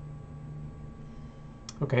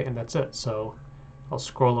okay and that's it so I'll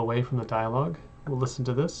scroll away from the dialogue we'll listen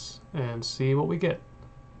to this and see what we get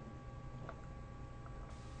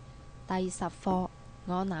第10課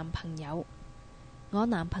我男朋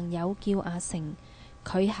友叫阿成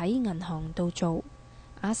佢喺銀行度做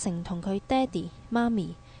阿成同佢爹哋媽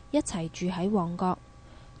咪一齊住喺旺角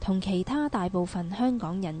同其他大部分香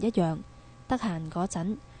港人一樣得閒嗰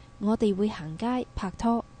陣我哋會行街拍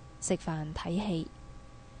拖食飯睇戲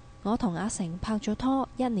我同阿成拍咗拖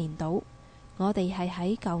1年到我哋係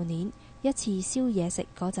喺舊年一次燒嘢食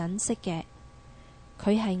嗰陣識嘅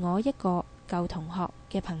佢係我一個舊同學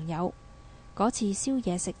嘅朋友嗰次燒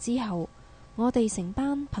嘢食之後我哋成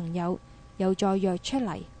班朋友又再約出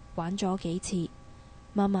嚟玩咗幾次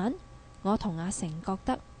慢慢我同阿成覺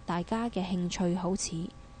得大家嘅興趣好似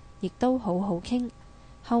亦都好好傾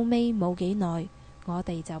後尾冇幾耐我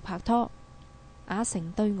哋就拍拖阿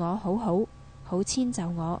成對我好好好遷就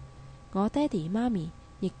我爹哋媽咪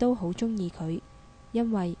亦都好鍾意佢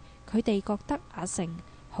因為佢哋覺得阿成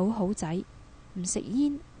好好仔唔食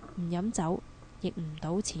煙唔飲酒亦唔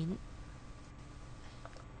賭錢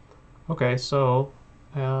Okay, so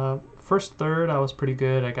first third I was pretty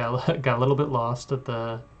good. I got a little bit lost at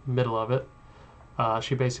the middle of it.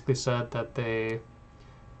 She basically said that the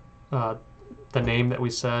name that we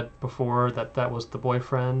said before that was the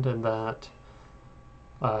boyfriend and that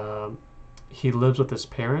he lives with his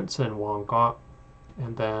parents in Wangkok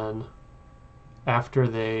and then after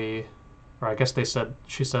she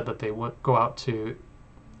said that they would go out to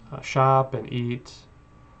shop and eat,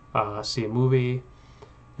 see a movie.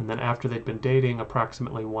 And then after they'd been dating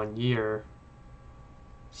approximately 1 year,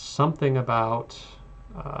 something about,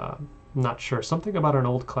 not sure, something about an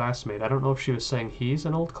old classmate. I don't know if she was saying he's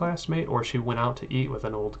an old classmate or she went out to eat with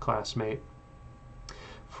an old classmate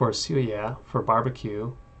for Suya, for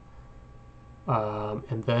barbecue.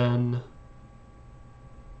 And then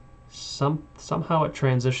somehow it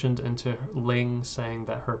transitioned into Ling saying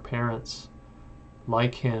that her parents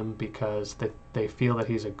like him because they feel that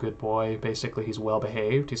he's a good boy. Basically, he's well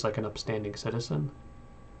behaved. He's like an upstanding citizen.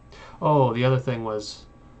 Oh, the other thing was,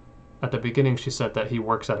 at the beginning she said that he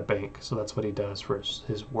works at a bank, so that's what he does for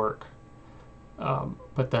his work.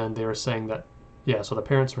 But then they were saying that, yeah, so the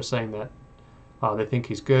parents were saying that they think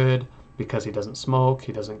he's good because he doesn't smoke,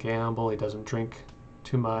 he doesn't gamble, he doesn't drink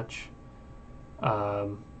too much.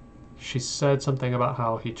 She said something about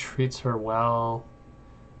how he treats her well,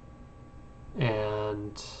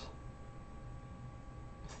 and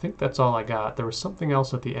I think that's all I got. There was something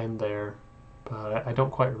else at the end there, but I don't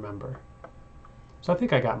quite remember. So I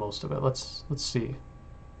think I got most of it. Let's see.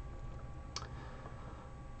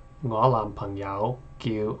 我男朋友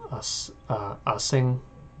叫阿星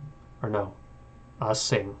or no 阿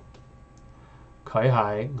成佢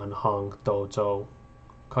喺銀行度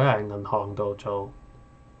做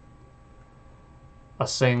阿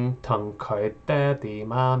星同佢爹哋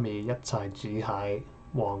媽咪一齊住喺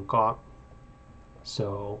旺角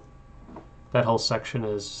so that whole section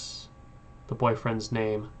is the boyfriend's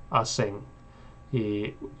name Ah Sing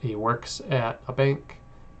he works at a bank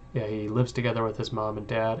yeah he lives together with his mom and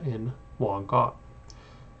dad in 旺角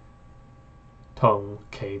同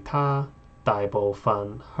其他大部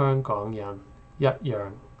分香港人一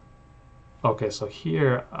樣 Okay, so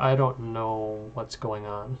here I don't know what's going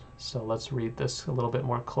on. So let's read this a little bit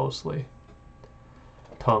more closely.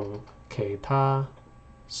 Tung Keita.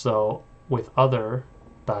 So with other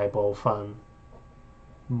大部分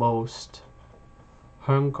most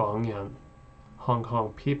香港人 Hong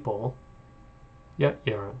Kong people 一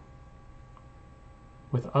樣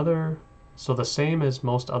with other, so the same as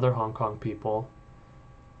most other Hong Kong people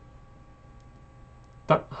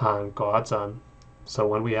得閒嗰陣 so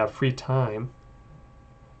when we have free time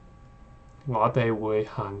我哋會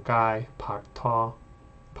行街拍拖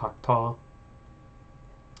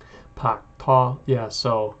yeah,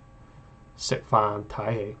 so 食飯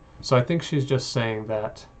睇戲 so I think she's just saying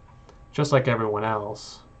that just like everyone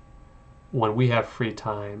else when we have free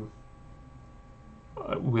time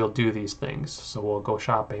we'll do these things. So we'll go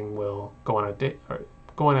shopping, we'll go on a date, or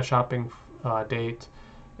go on a shopping date,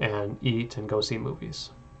 and eat and go see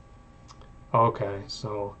movies. Okay,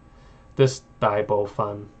 so this Daibo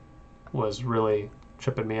fun was really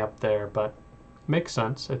tripping me up there, but makes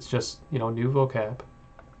sense. It's just, new vocab.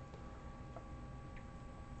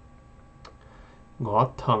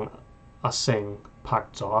 我同阿成拍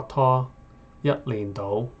咗拖一年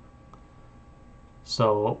到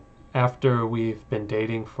So after we've been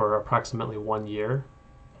dating for approximately 1 year,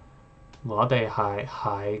 我哋係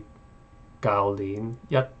喺舊年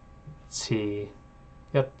一次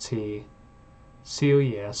燒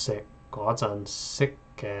嘢食嗰陣識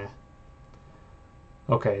嘅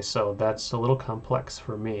Okay, so that's a little complex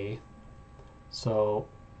for me. So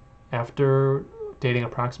after dating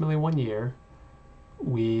approximately 1 year,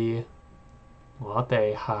 我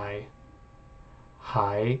哋係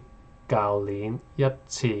喺舊年一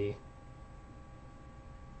次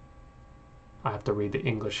I have to read the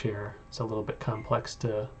English here. It's a little bit complex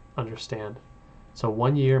to understand. So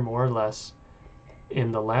 1 year, more or less.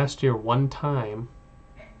 In the last year, one time,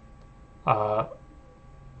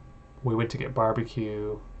 we went to get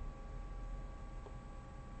barbecue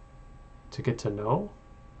to get to know.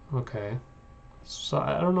 Okay. So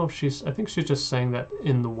I don't know if I think she's just saying that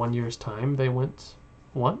in the 1 year's time they went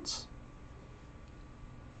once.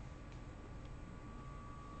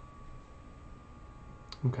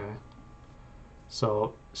 Okay.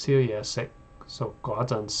 So 燒嘢食 so 嗰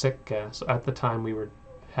陣識嘅 so at the time we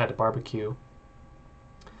had a barbecue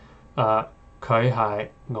佢係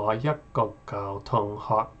我一個舊同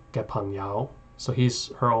學嘅朋友 so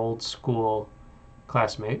he's her old school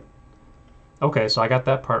classmate. Okay, so I got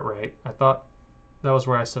that part right. I thought that was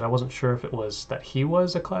where I said I wasn't sure if it was that he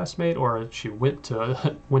was a classmate or she went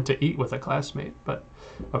to eat with a classmate, but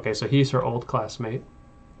okay, so he's her old classmate.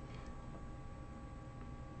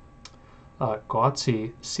 嗰次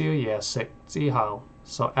燒嘢食之後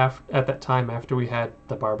so at that time after we had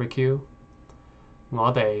the barbecue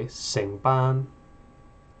我哋成班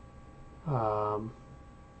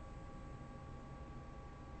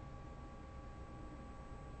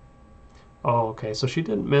okay, so she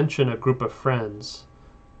didn't mention a group of friends,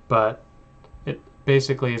 but it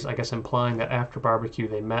basically is, I guess, implying that after barbecue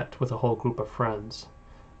they met with a whole group of friends.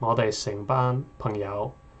 我哋成班朋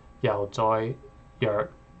友又再約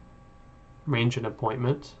arrange an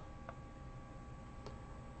appointment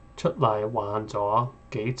出嚟玩咗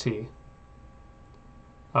幾次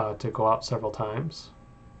to go out several times.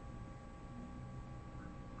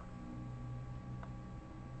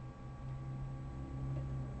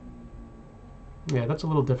 Yeah, that's a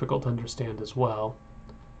little difficult to understand as well.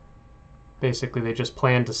 Basically, they just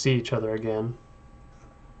planned to see each other again.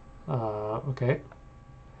 Okay.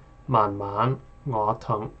 慢慢我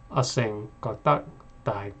同阿成覺得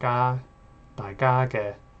大家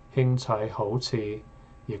嘅興趣好似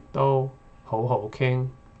亦都好好傾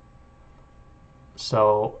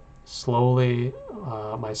So slowly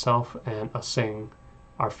myself and Asing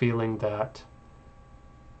are feeling that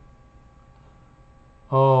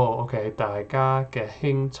okay 大家嘅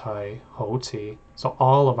興趣好似 so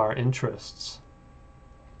all of our interests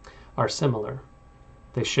are similar.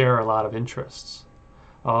 They share a lot of interests.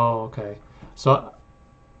 Okay. So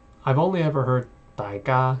I've only ever heard 大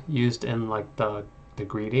家 used in like the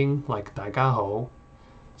greeting, like 大家好.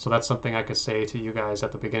 So that's something I could say to you guys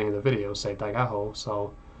at the beginning of the video. Say 大家好.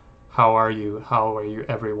 So how are you? How are you,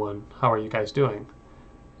 everyone? How are you guys doing?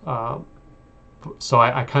 So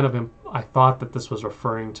I thought that this was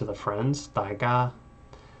referring to the friends, 大家.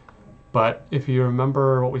 But if you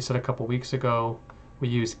remember what we said a couple weeks ago, we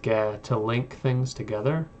use 嘅 to link things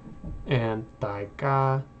together. And 大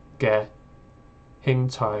家嘅興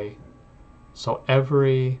趣 So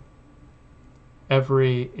every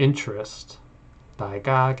interest 大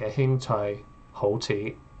家嘅興趣好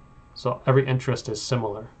似 So every interest is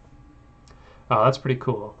similar. Oh, that's pretty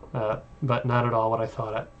cool, but not at all what I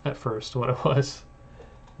thought at first what it was.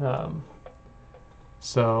 Um,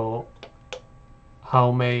 so,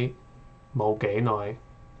 後尾冇幾耐,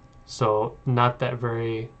 so not that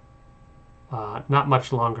very, not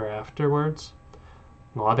much longer afterwards,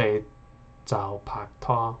 我哋就拍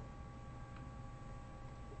拖.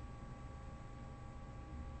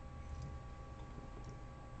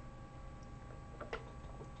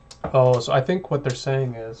 Oh, so I think what they're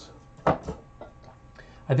saying is,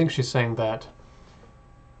 I think she's saying that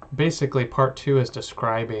basically part 2 is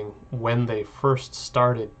describing when they first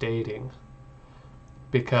started dating.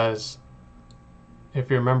 Because if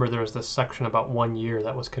you remember, there was this section about 1 year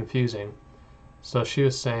that was confusing. So she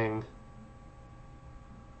was saying,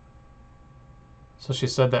 so she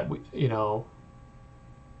said that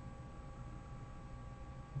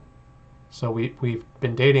so we've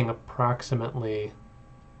been dating approximately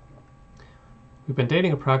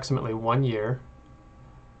 1 year.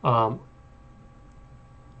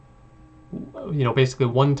 Basically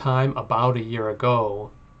one time about a year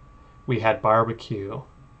ago, we had barbecue,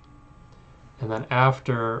 and then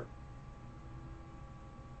after,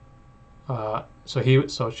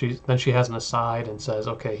 she has an aside and says,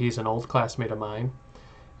 okay, he's an old classmate of mine,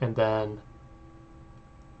 and then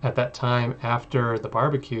at that time after the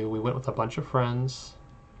barbecue, we went with a bunch of friends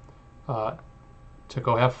to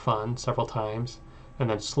go have fun several times, and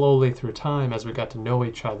then slowly through time, as we got to know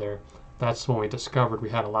each other, that's when we discovered we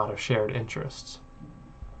had a lot of shared interests.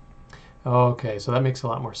 Okay, so that makes a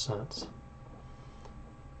lot more sense.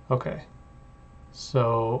 Okay,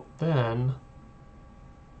 so then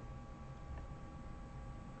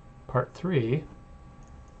part 3,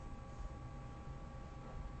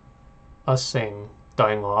 阿成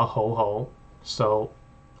對我好好. So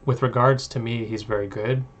with regards to me, he's very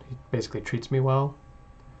good. He basically treats me well.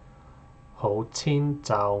 好遷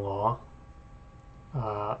就我,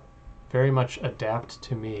 very much adapt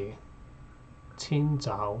to me. 遷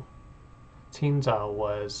就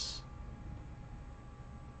was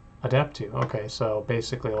adapt to. Okay, so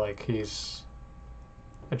basically like he's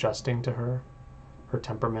adjusting to her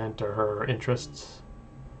temperament or her interests.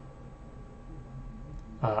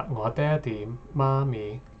 我爹哋媽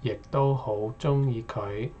咪亦都好鍾意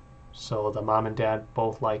佢. So the mom and dad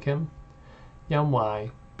both like him. 因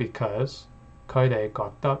為 because 佢哋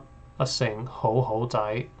覺得阿成好好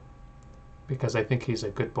仔. Because I think he's a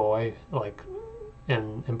good boy, like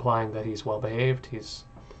in implying that he's well behaved, he's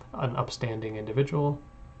an upstanding individual.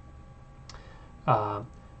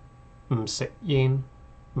 唔食煙,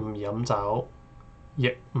 唔飲酒, 亦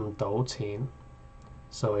唔賭錢.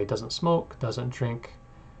 So he doesn't smoke, doesn't drink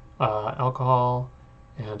alcohol,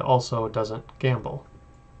 and also doesn't gamble.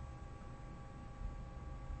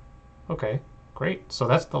 Okay, great. So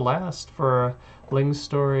that's the last for Ling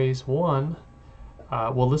Stories 1.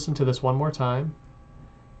 We'll listen to this one more time,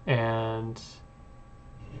 and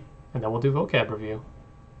then we'll do vocab review.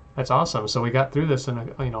 That's awesome. So we got through this in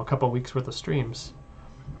a couple weeks worth of streams.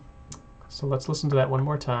 So let's listen to that one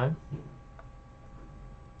more time.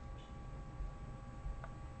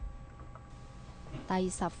 第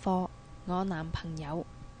10課，我男朋友。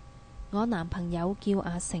我男朋友叫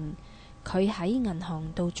阿成，佢喺銀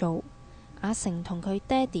行度做。阿成同佢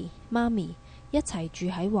爹哋媽咪一齊住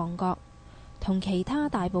喺旺角。同其他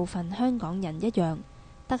大部分香港人一樣，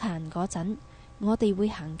得閒嗰陣，我哋會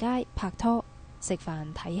行街拍拖、食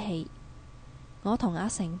飯睇戲。我同阿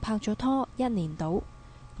成拍咗拖1年到，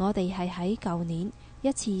我哋係喺舊年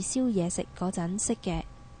一次燒嘢食嗰陣識嘅。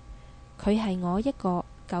佢係我一個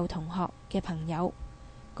舊同學嘅朋友。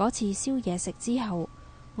嗰次燒嘢食之後，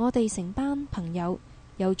我哋成班朋友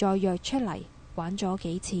又再約出嚟玩咗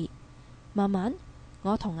幾次。慢慢，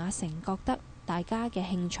我同阿成覺得大家嘅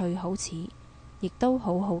興趣好似，亦都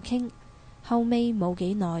好好傾。後尾冇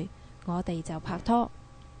幾耐，我哋就拍拖。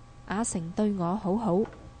阿成對我好好，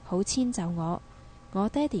好遷就我。我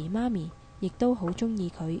爹哋媽咪亦都好鍾意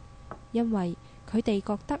佢，因為佢哋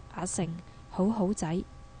覺得阿成好好仔，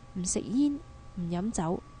唔食煙，唔飲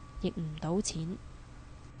酒，亦唔賭錢。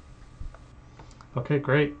Okay,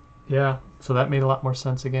 great. Yeah, so that made a lot more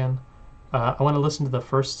sense again. I want to listen to the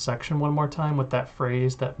first section one more time with that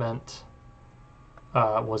phrase that meant,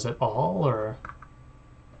 was it all or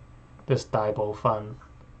this Daibo fun?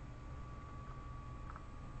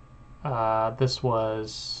 This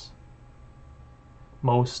was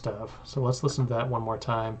most of. So let's listen to that one more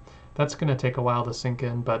time. That's going to take a while to sink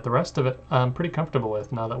in, but the rest of it I'm pretty comfortable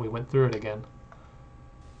with now that we went through it again.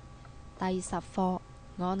 第10課，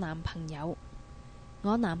我男朋友。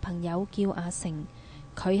我男朋友叫阿成，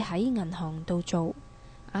佢喺銀行度做。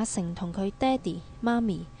阿成同佢爹哋媽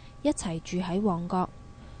咪一齊住喺旺角。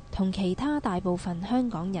同其他大部分香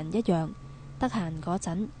港人一樣，得閒嗰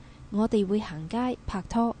陣，我哋會行街、拍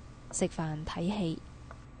拖、食飯、睇戲。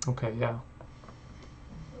Okay, yeah.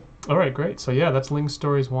 All right, great. So yeah, that's Ling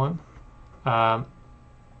Stories 1.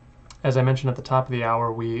 As I mentioned at the top of the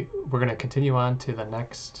hour, we're going to continue on to the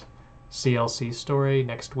next CLC story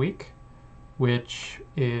next week, which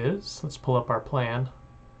is, let's pull up our plan.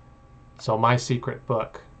 So My Secret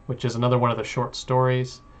Book, which is another one of the short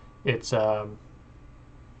stories. It's I've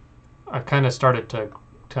kind of started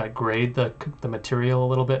to grade the material a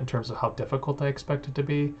little bit in terms of how difficult I expect it to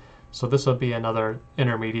be. So this will be another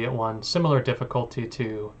intermediate one, similar difficulty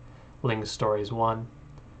to Ling Stories 1.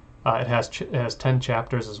 It has 10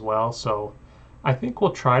 chapters as well, so I think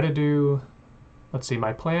we'll try to do, let's see,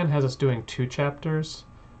 my plan has us doing 2 chapters,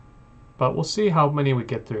 but we'll see how many we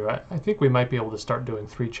get through. I think we might be able to start doing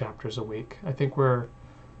 3 chapters a week. I think we're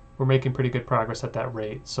making pretty good progress at that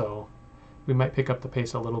rate, so we might pick up the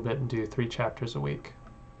pace a little bit and do 3 chapters a week.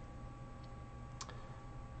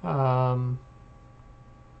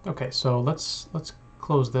 Okay, so let's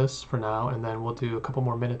close this for now, and then we'll do a couple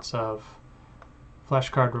more minutes of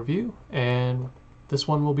flashcard review, and this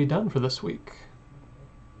one will be done for this week.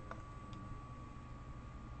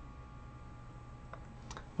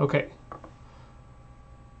 Okay.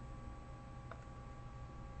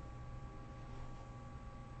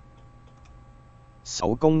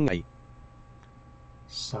手工藝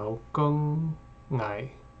手工藝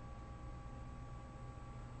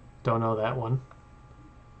Don't know that one.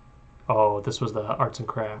 Oh, this was the arts and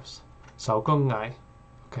crafts. 手工藝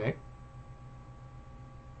Okay.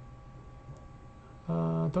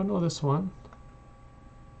 Don't know this one.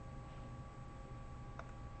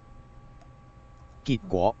 結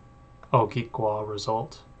果 Oh, 結果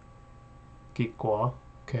result. 結果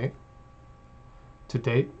Okay. To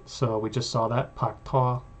date, so we just saw that. 拍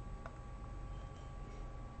拖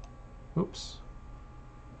Oops.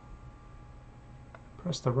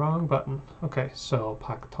 Press the wrong button. Okay, so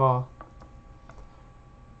拍拖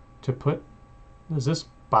To put, is this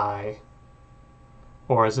by?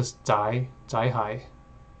 Or is this 在喺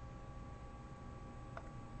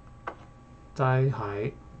在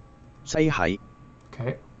喺 擠喺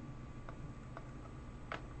Okay.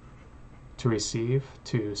 To receive,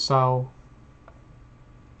 to 收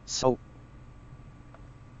收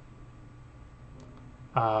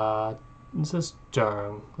This is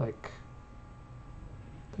像 like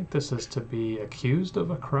I think this is to be accused of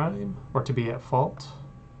a crime or to be at fault.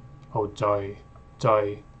 Oh, 罪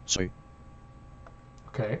罪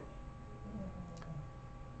Okay.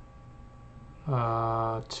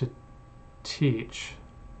 To teach.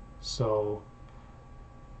 So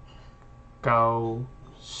教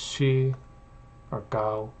書 or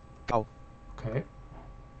教 教 Okay.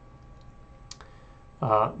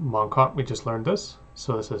 Mongkok, we just learned this.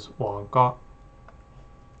 So this is 旺角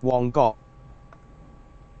旺角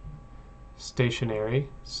Stationary.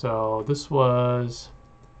 So this was,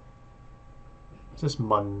 is this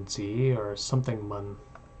文字 or something 文?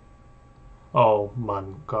 Oh,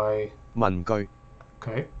 文具 文具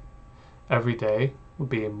Okay. Every day would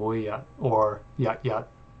be 每日 or 日日.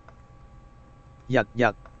 日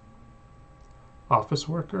日 Office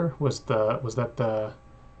worker, was that the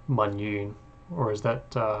文員 or is that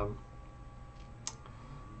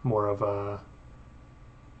more of a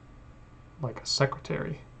like a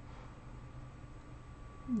secretary?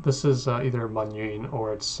 This is either 文員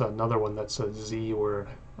or it's another one that's a Z word.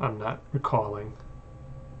 I'm not recalling.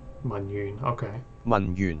 文員 Okay.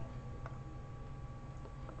 文員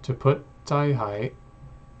To put 擠喺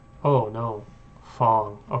Oh no.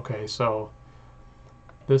 放 Okay, so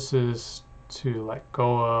this is to let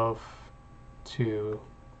go of, to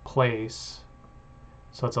place.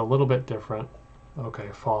 So it's a little bit different.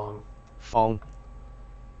 Okay, 放 放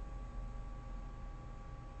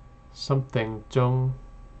something 中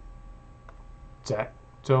集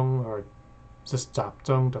中 or is this 集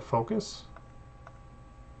中 to focus?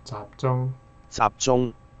 集中 集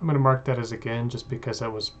中 I'm going to mark that as again just because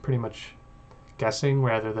that was pretty much guessing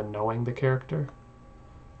rather than knowing the character.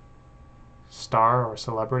 Star or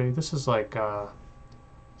celebrity. This is like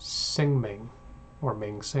Sing Ming or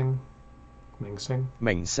Ming Sing. Ming Sing.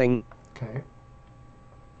 明星 Okay.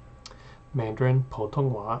 Mandarin 普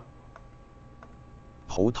通話.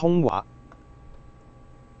 普通話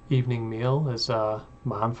Evening meal is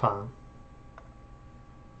晚飯.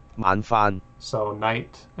 晚飯 So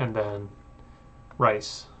night and then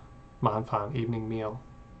rice. 晚飯 evening meal.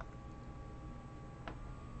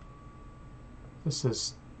 This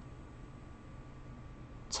is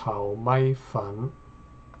炒米粉.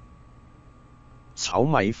 炒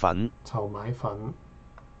米粉炒米粉.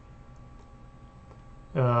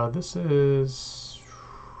 This is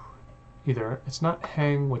either, it's not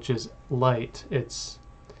hang, which is light, it's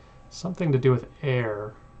something to do with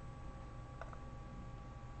air.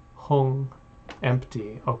 Hung,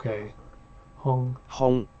 empty, okay. Hung,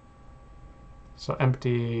 空 so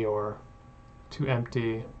empty or too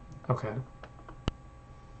empty, okay.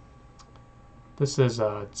 This is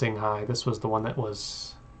Xinghai. This was the one that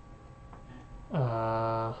was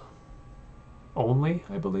only,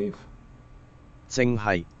 I believe. 正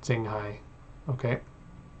係 Xinghai, okay.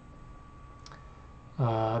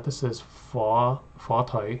 This is Phó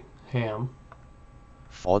Thủy, ham.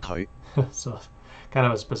 火腿 So kind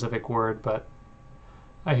of a specific word, but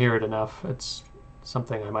I hear it enough. It's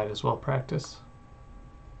something I might as well practice.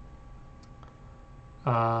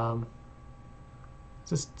 Is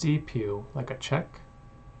this Zipu, like a check?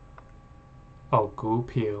 Oh,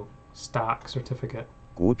 Gupiu, stock certificate.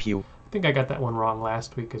 股票 I think I got that one wrong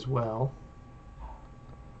last week as well.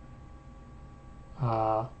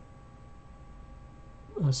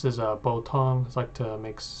 This is a botong. It's like to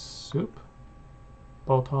make soup.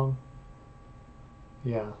 Botong.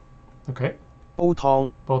 Yeah. Okay. 煲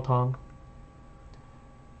湯 Botong.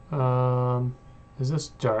 Is this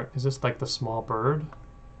jar? Is this like the small bird?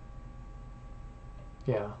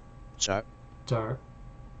 Yeah. 雀 Jar.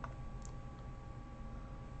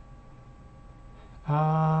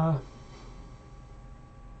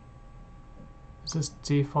 Is this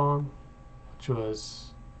Jifong, which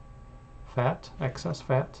was fat, excess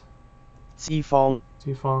fat? 脂肪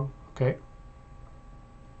Jifong, okay.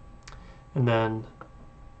 And then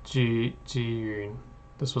Ji Yun.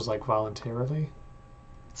 This was like voluntarily.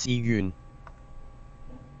 志願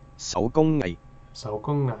手工藝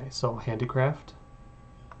Saogongnai, so handicraft.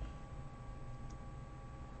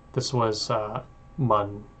 This was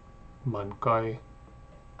Man Goi.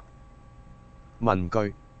 文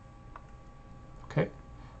具 Okay.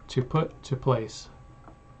 To put, to place.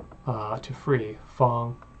 To free.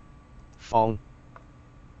 Fong. 放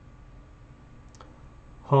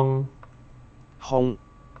Hung. 空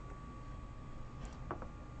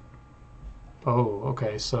Oh,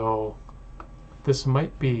 okay, so this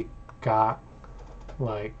might be ga,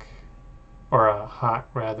 like, or a hot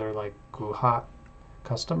rather, like guhat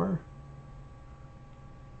customer.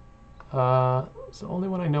 So the only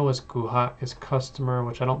one I know is guhat is customer,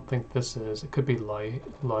 which I don't think this is. It could be Lai,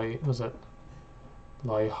 was it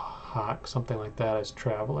Lai Hak, something like that as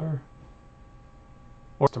traveler.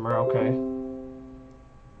 Or customer, okay.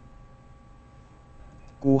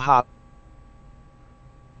 顧客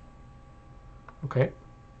Okay.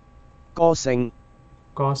 歌性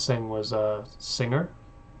Gosing was a singer.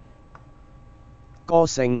 歌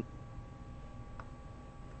性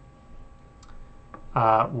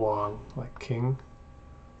Wang, like king.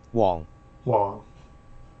 黃 Wang.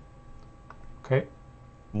 Okay.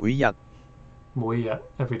 每日 Muya,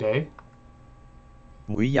 every day.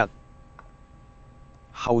 每日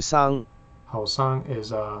後生 Haosang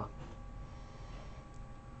is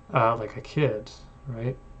like a kid,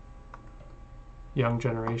 right? Young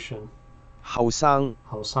generation. 後生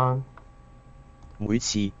Haosang, 每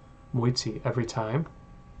次 muiti, every time.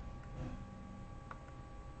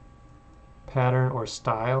 Pattern or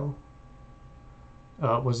style.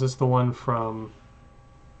 Was this the one from?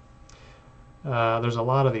 There's a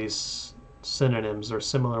lot of these synonyms or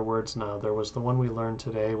similar words now. There was the one we learned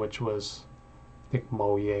today, which was, I think,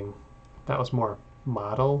 mo ying. That was more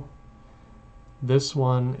model. This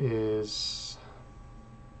one is,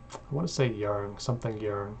 I want to say yang, something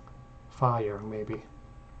yang, fa yang maybe.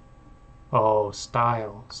 Oh,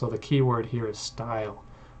 style. So the key word here is style.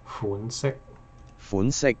 Funsik.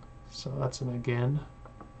 款式 So that's an again.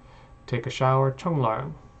 Take a shower.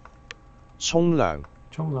 Chonglang. 沖涼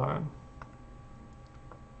Chonglang.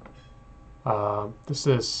 This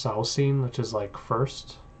is Saosin, which is like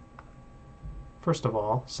first. First of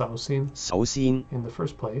all, Saosin, 首先 in the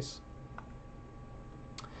first place.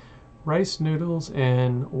 Rice noodles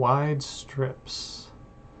in wide strips.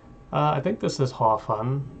 I think this is Hua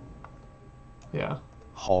Fan. Yeah.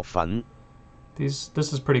 河粉 This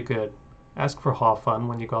is pretty good. Ask for Hua Fan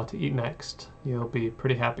when you go out to eat next. You'll be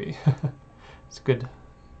pretty happy. It's a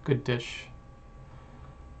good dish.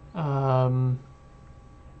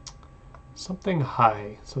 Something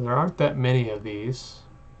high. So there aren't that many of these.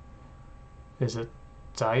 Is it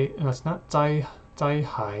Zai? No, it's not Zai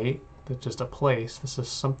Hai. That's just a place. This is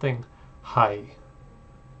something high.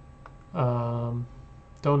 Don't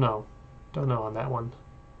know. Don't know on that one.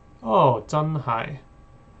 Oh, Zhen Hai.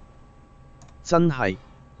 真係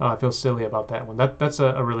Oh, I feel silly about that one. That's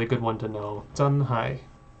a really good one to know. 真係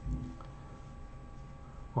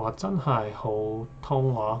我真係好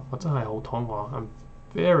肚餓，我真係好肚餓. I'm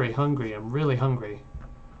very hungry. I'm really hungry.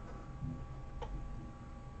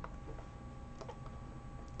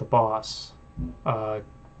 The boss.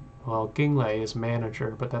 Well, Ginglei is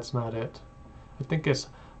manager, but that's not it. I think it's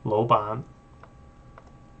Loban.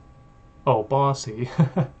 Oh, bossy.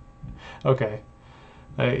 Okay.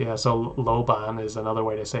 Yeah, so Loban is another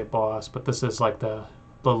way to say boss, but this is like the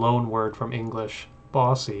loan word from English.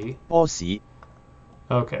 Bossy. boss,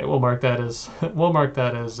 Okay, we'll mark that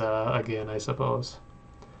as again, I suppose.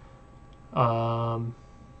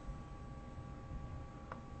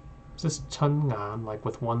 Is this Chungan, like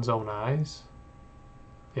with one's own eyes?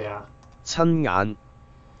 Yeah,親眼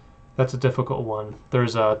that's a difficult one.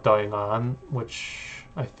 There's a Daingan, which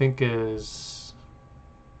I think is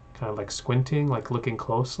kind of like squinting, like looking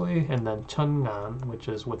closely, and then Chungan, which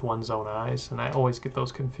is with one's own eyes, and I always get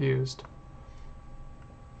those confused.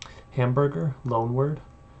 Hamburger, loan word.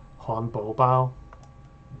 Hanbobao.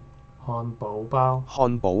 Hanbobao.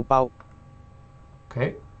 漢堡包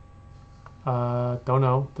Okay. Don't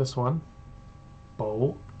know this one.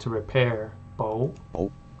 Bo, to repair. Bo. Bo.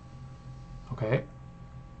 Okay.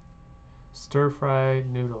 Stir-fried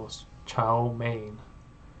noodles. Chow mein.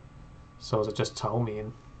 So is it just chow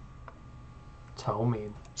mein? Chow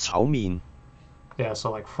mein. 炒麵 Yeah,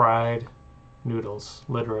 so like fried noodles.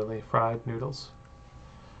 Literally fried noodles.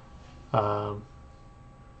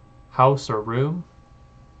 House or room.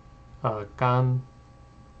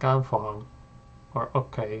 Ganfong. Or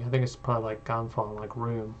okay, I think it's probably like ganfong, like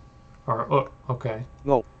room. Or okay.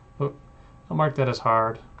 屋 I'll mark that as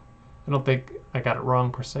hard. I don't think I got it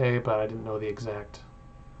wrong per se, but I didn't know the exact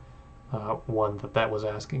one that was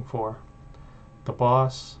asking for. The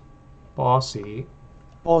boss, bossy.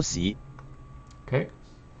 boss, Okay.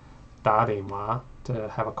 打電話 to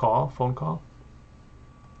have a call, phone call.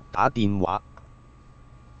 打電話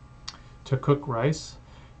To cook rice,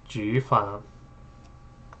 煮飯.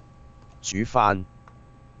 煮飯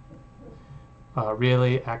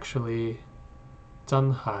Really, actually,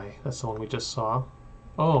 真係. That's the one we just saw.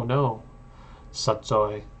 Oh no. 實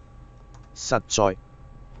在. 實在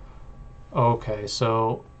Okay,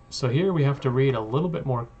 so here we have to read a little bit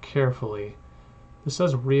more carefully. This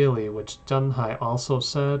says really, which Junhai also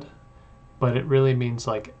said, but it really means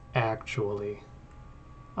like actually,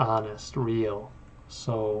 honest, real.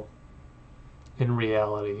 So in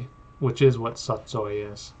reality, which is what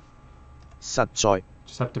satsoi is. 實在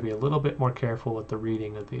Just have to be a little bit more careful with the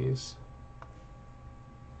reading of these.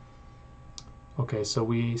 Okay, so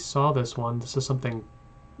we saw this one. This is something,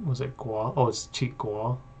 was it guo? Oh, it's chi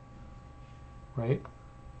guo, right?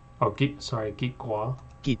 Oh, sorry, geek guo.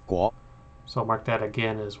 結果 So I'll mark that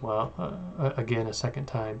again as well, again a second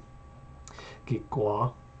time. Geek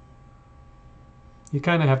guo. You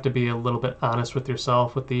kind of have to be a little bit honest with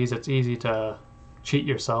yourself with these. It's easy to cheat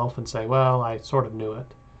yourself and say, well, I sort of knew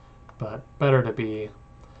it. But better to be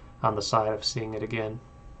on the side of seeing it again.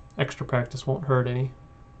 Extra practice won't hurt any.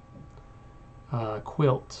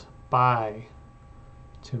 Quilt, buy,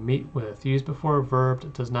 to meet with. Used before a verb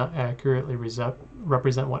that does not accurately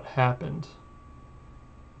represent what happened.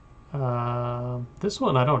 This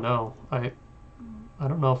one I don't know. I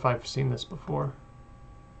don't know if I've seen this before.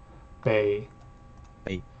 Bay.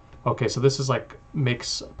 Bay. Okay, so this is like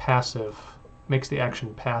makes the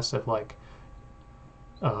action passive, like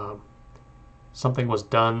something was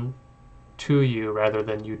done to you rather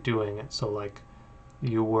than you doing it. So like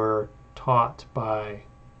you were taught by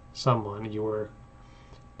someone, you were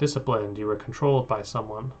disciplined, you were controlled by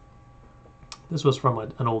someone. This was from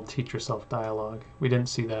an old teach yourself dialogue. We didn't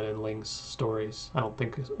see that in Ling's stories. I don't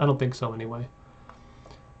think so anyway.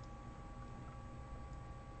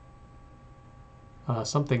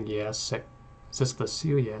 Something sick. Is this the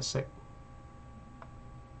燒嘢食?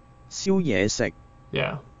 燒嘢食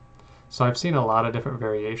Yeah. So I've seen a lot of different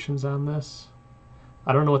variations on this.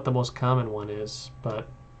 I don't know what the most common one is, but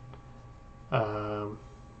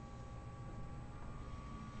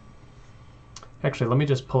actually, let me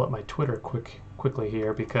just pull up my Twitter quickly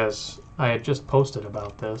here, because I had just posted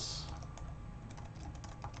about this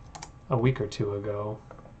a week or two ago.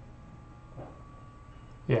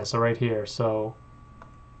 Yeah, so right here. So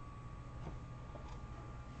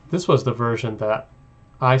this was the version that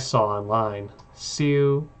I saw online.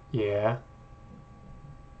 燒嘢,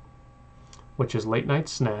 which is late night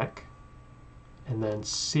snack, and then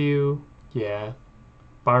燒嘢,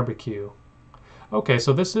 barbecue. Okay,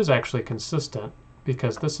 so this is actually consistent,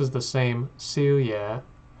 because this is the same 燒嘢,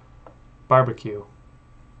 barbecue.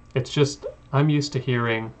 It's just I'm used to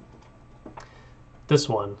hearing this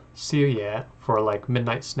one, 燒嘢, for like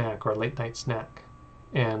midnight snack or late night snack.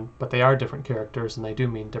 But they are different characters and they do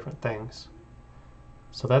mean different things.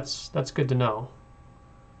 So that's good to know.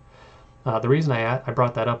 The reason I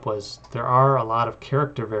brought that up was there are a lot of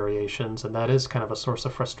character variations, and that is kind of a source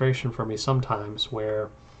of frustration for me sometimes, where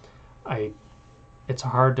I it's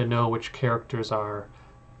hard to know which characters are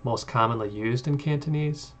most commonly used in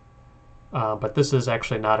Cantonese. But this is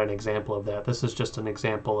actually not an example of that. This is just an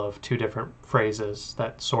example of two different phrases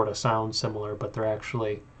that sort of sound similar, but they're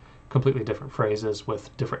actually completely different phrases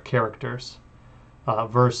with different characters,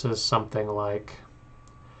 versus something like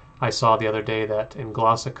I saw the other day that in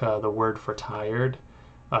Glossica, the word for tired,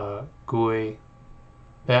 gui,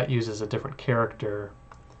 that uses a different character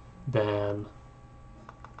than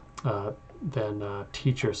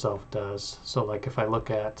teach yourself does. So like if I look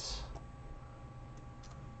at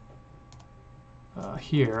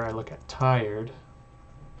here, I look at tired.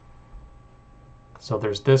 So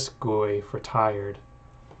there's this gui for tired.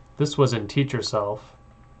 This was in teach yourself,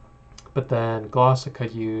 but then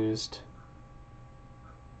Glossica used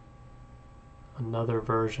another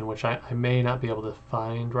version, which I may not be able to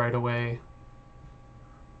find right away.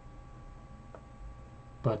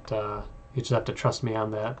 But you just have to trust me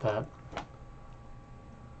on that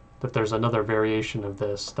there's another variation of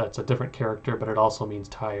this that's a different character, but it also means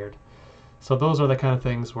tired. So those are the kind of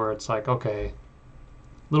things where it's like, okay, a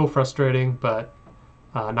little frustrating, but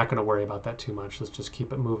not going to worry about that too much. Let's just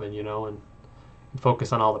keep it moving, and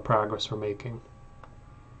focus on all the progress we're making.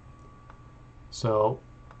 So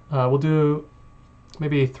we'll do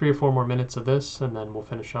maybe 3 or 4 more minutes of this, and then we'll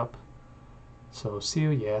finish up. So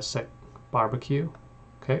siu barbecue.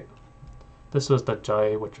 Okay. This was the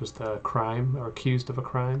jai, which was the crime, or accused of a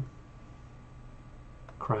crime.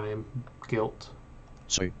 Crime, guilt.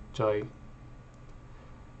 Jai. Jai.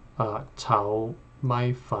 炒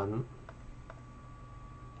米粉。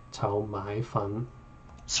炒米粉。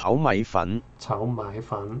炒米粉。炒米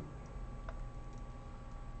粉。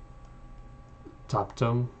集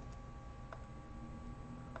中。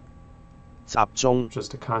集中。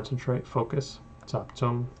 Just to concentrate, focus. 集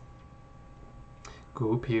中。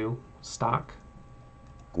股票 stock.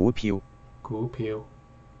 股票。股票。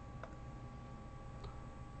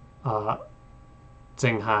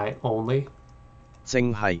淨係 only.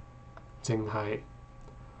 淨係。淨係。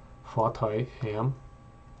火腿 ham.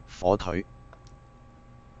 火腿。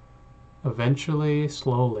Eventually,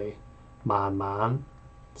 slowly. 慢慢.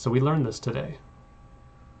 So we learned this today.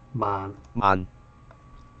 慢. 慢。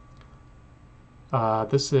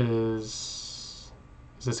This is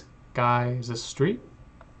this guy, is this street?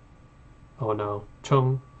 Oh no,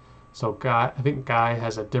 Chung. So guy, I think guy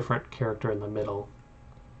has a different character in the middle.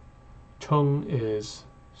 Chung is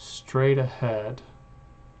straight ahead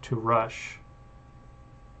to rush.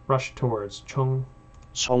 Rush towards Chung.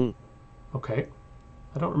 衝。 Okay.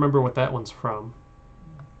 I don't remember what that one's from.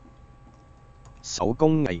 手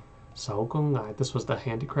工藝。手工藝. This was the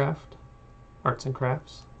handicraft, arts and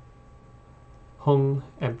crafts. Hung,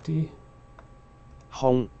 empty.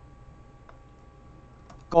 空。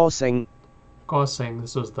歌聲。歌聲,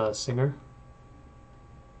 this was the singer.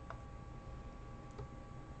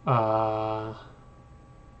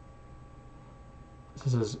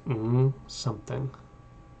 This is something.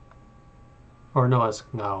 Or no, it's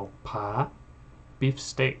ngao pa. Beef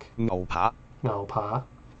steak. 牛扒。 Ngao pa.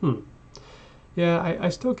 Yeah, I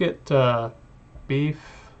still get beef.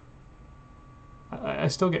 I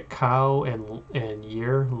still get cow and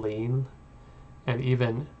year, lean, and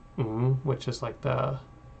even which is like the, I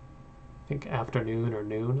think, afternoon or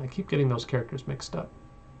noon. I keep getting those characters mixed up.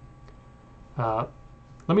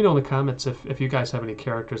 Let me know in the comments if you guys have any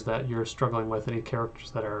characters that you're struggling with, any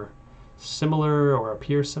characters that are similar or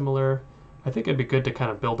appear similar. I think it'd be good to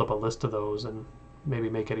kind of build up a list of those and maybe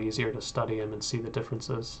make it easier to study them and see the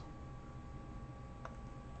differences.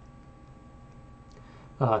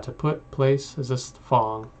 To put place, is this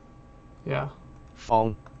Fong? Yeah.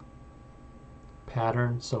 放。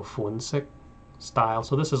 Pattern, so funsik. Style,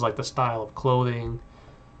 so this is like the style of clothing.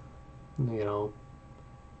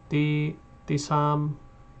 The sam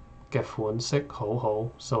get funsik ho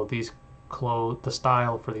ho. So these the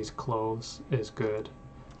style for these clothes is good.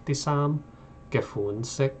 The sam get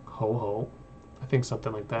funsik ho ho. I think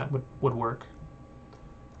something like that would work.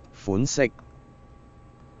 款式。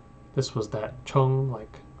 This was that chung,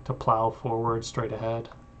 like to plow forward straight ahead.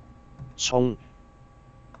 衝。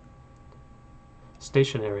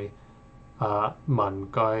 Stationary, 文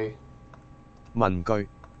具. 文具。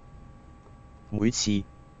每次。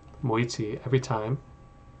每次 every time.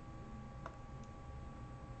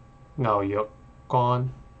 牛肉乾,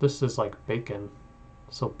 this is like bacon.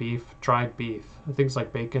 So beef, dried beef. I think it's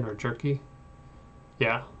like bacon or jerky.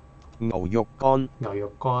 Yeah. 牛肉乾。牛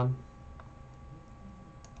肉乾.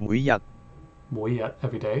 每日。每日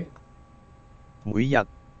every day. 每日。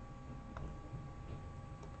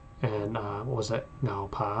And what was it?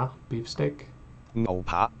 Ngao pa, beef steak. 牛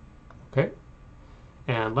扒 Okay.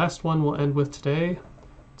 And last one we'll end with today,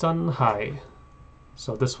 真係.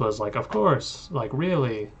 So this was like, of course, like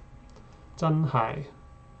really, 真係.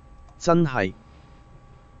 真係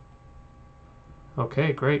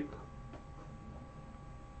Okay, great.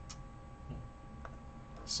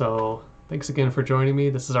 So thanks again for joining me.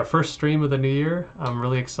 This is our first stream of the new year. I'm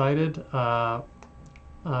really excited.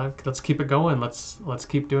 Let's keep it going. Let's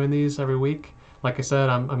keep doing these every week. Like I said,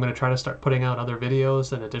 I'm going to try to start putting out other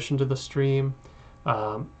videos in addition to the stream.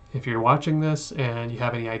 If you're watching this and you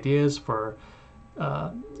have any ideas for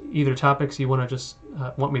either topics you want to just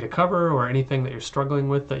want me to cover, or anything that you're struggling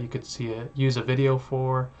with that you could use a video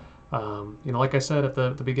for, like I said at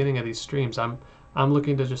the beginning of these streams, I'm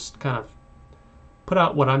looking to just kind of put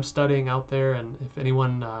out what I'm studying out there, and if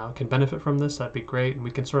anyone can benefit from this, that'd be great, and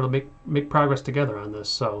we can sort of make progress together on this.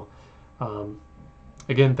 So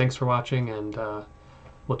again, thanks for watching, and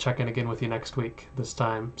we'll check in again with you next week. This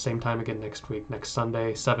time, same time again next week, next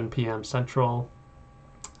Sunday, 7 p.m. Central.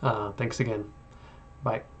 Thanks again.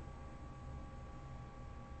 Bye.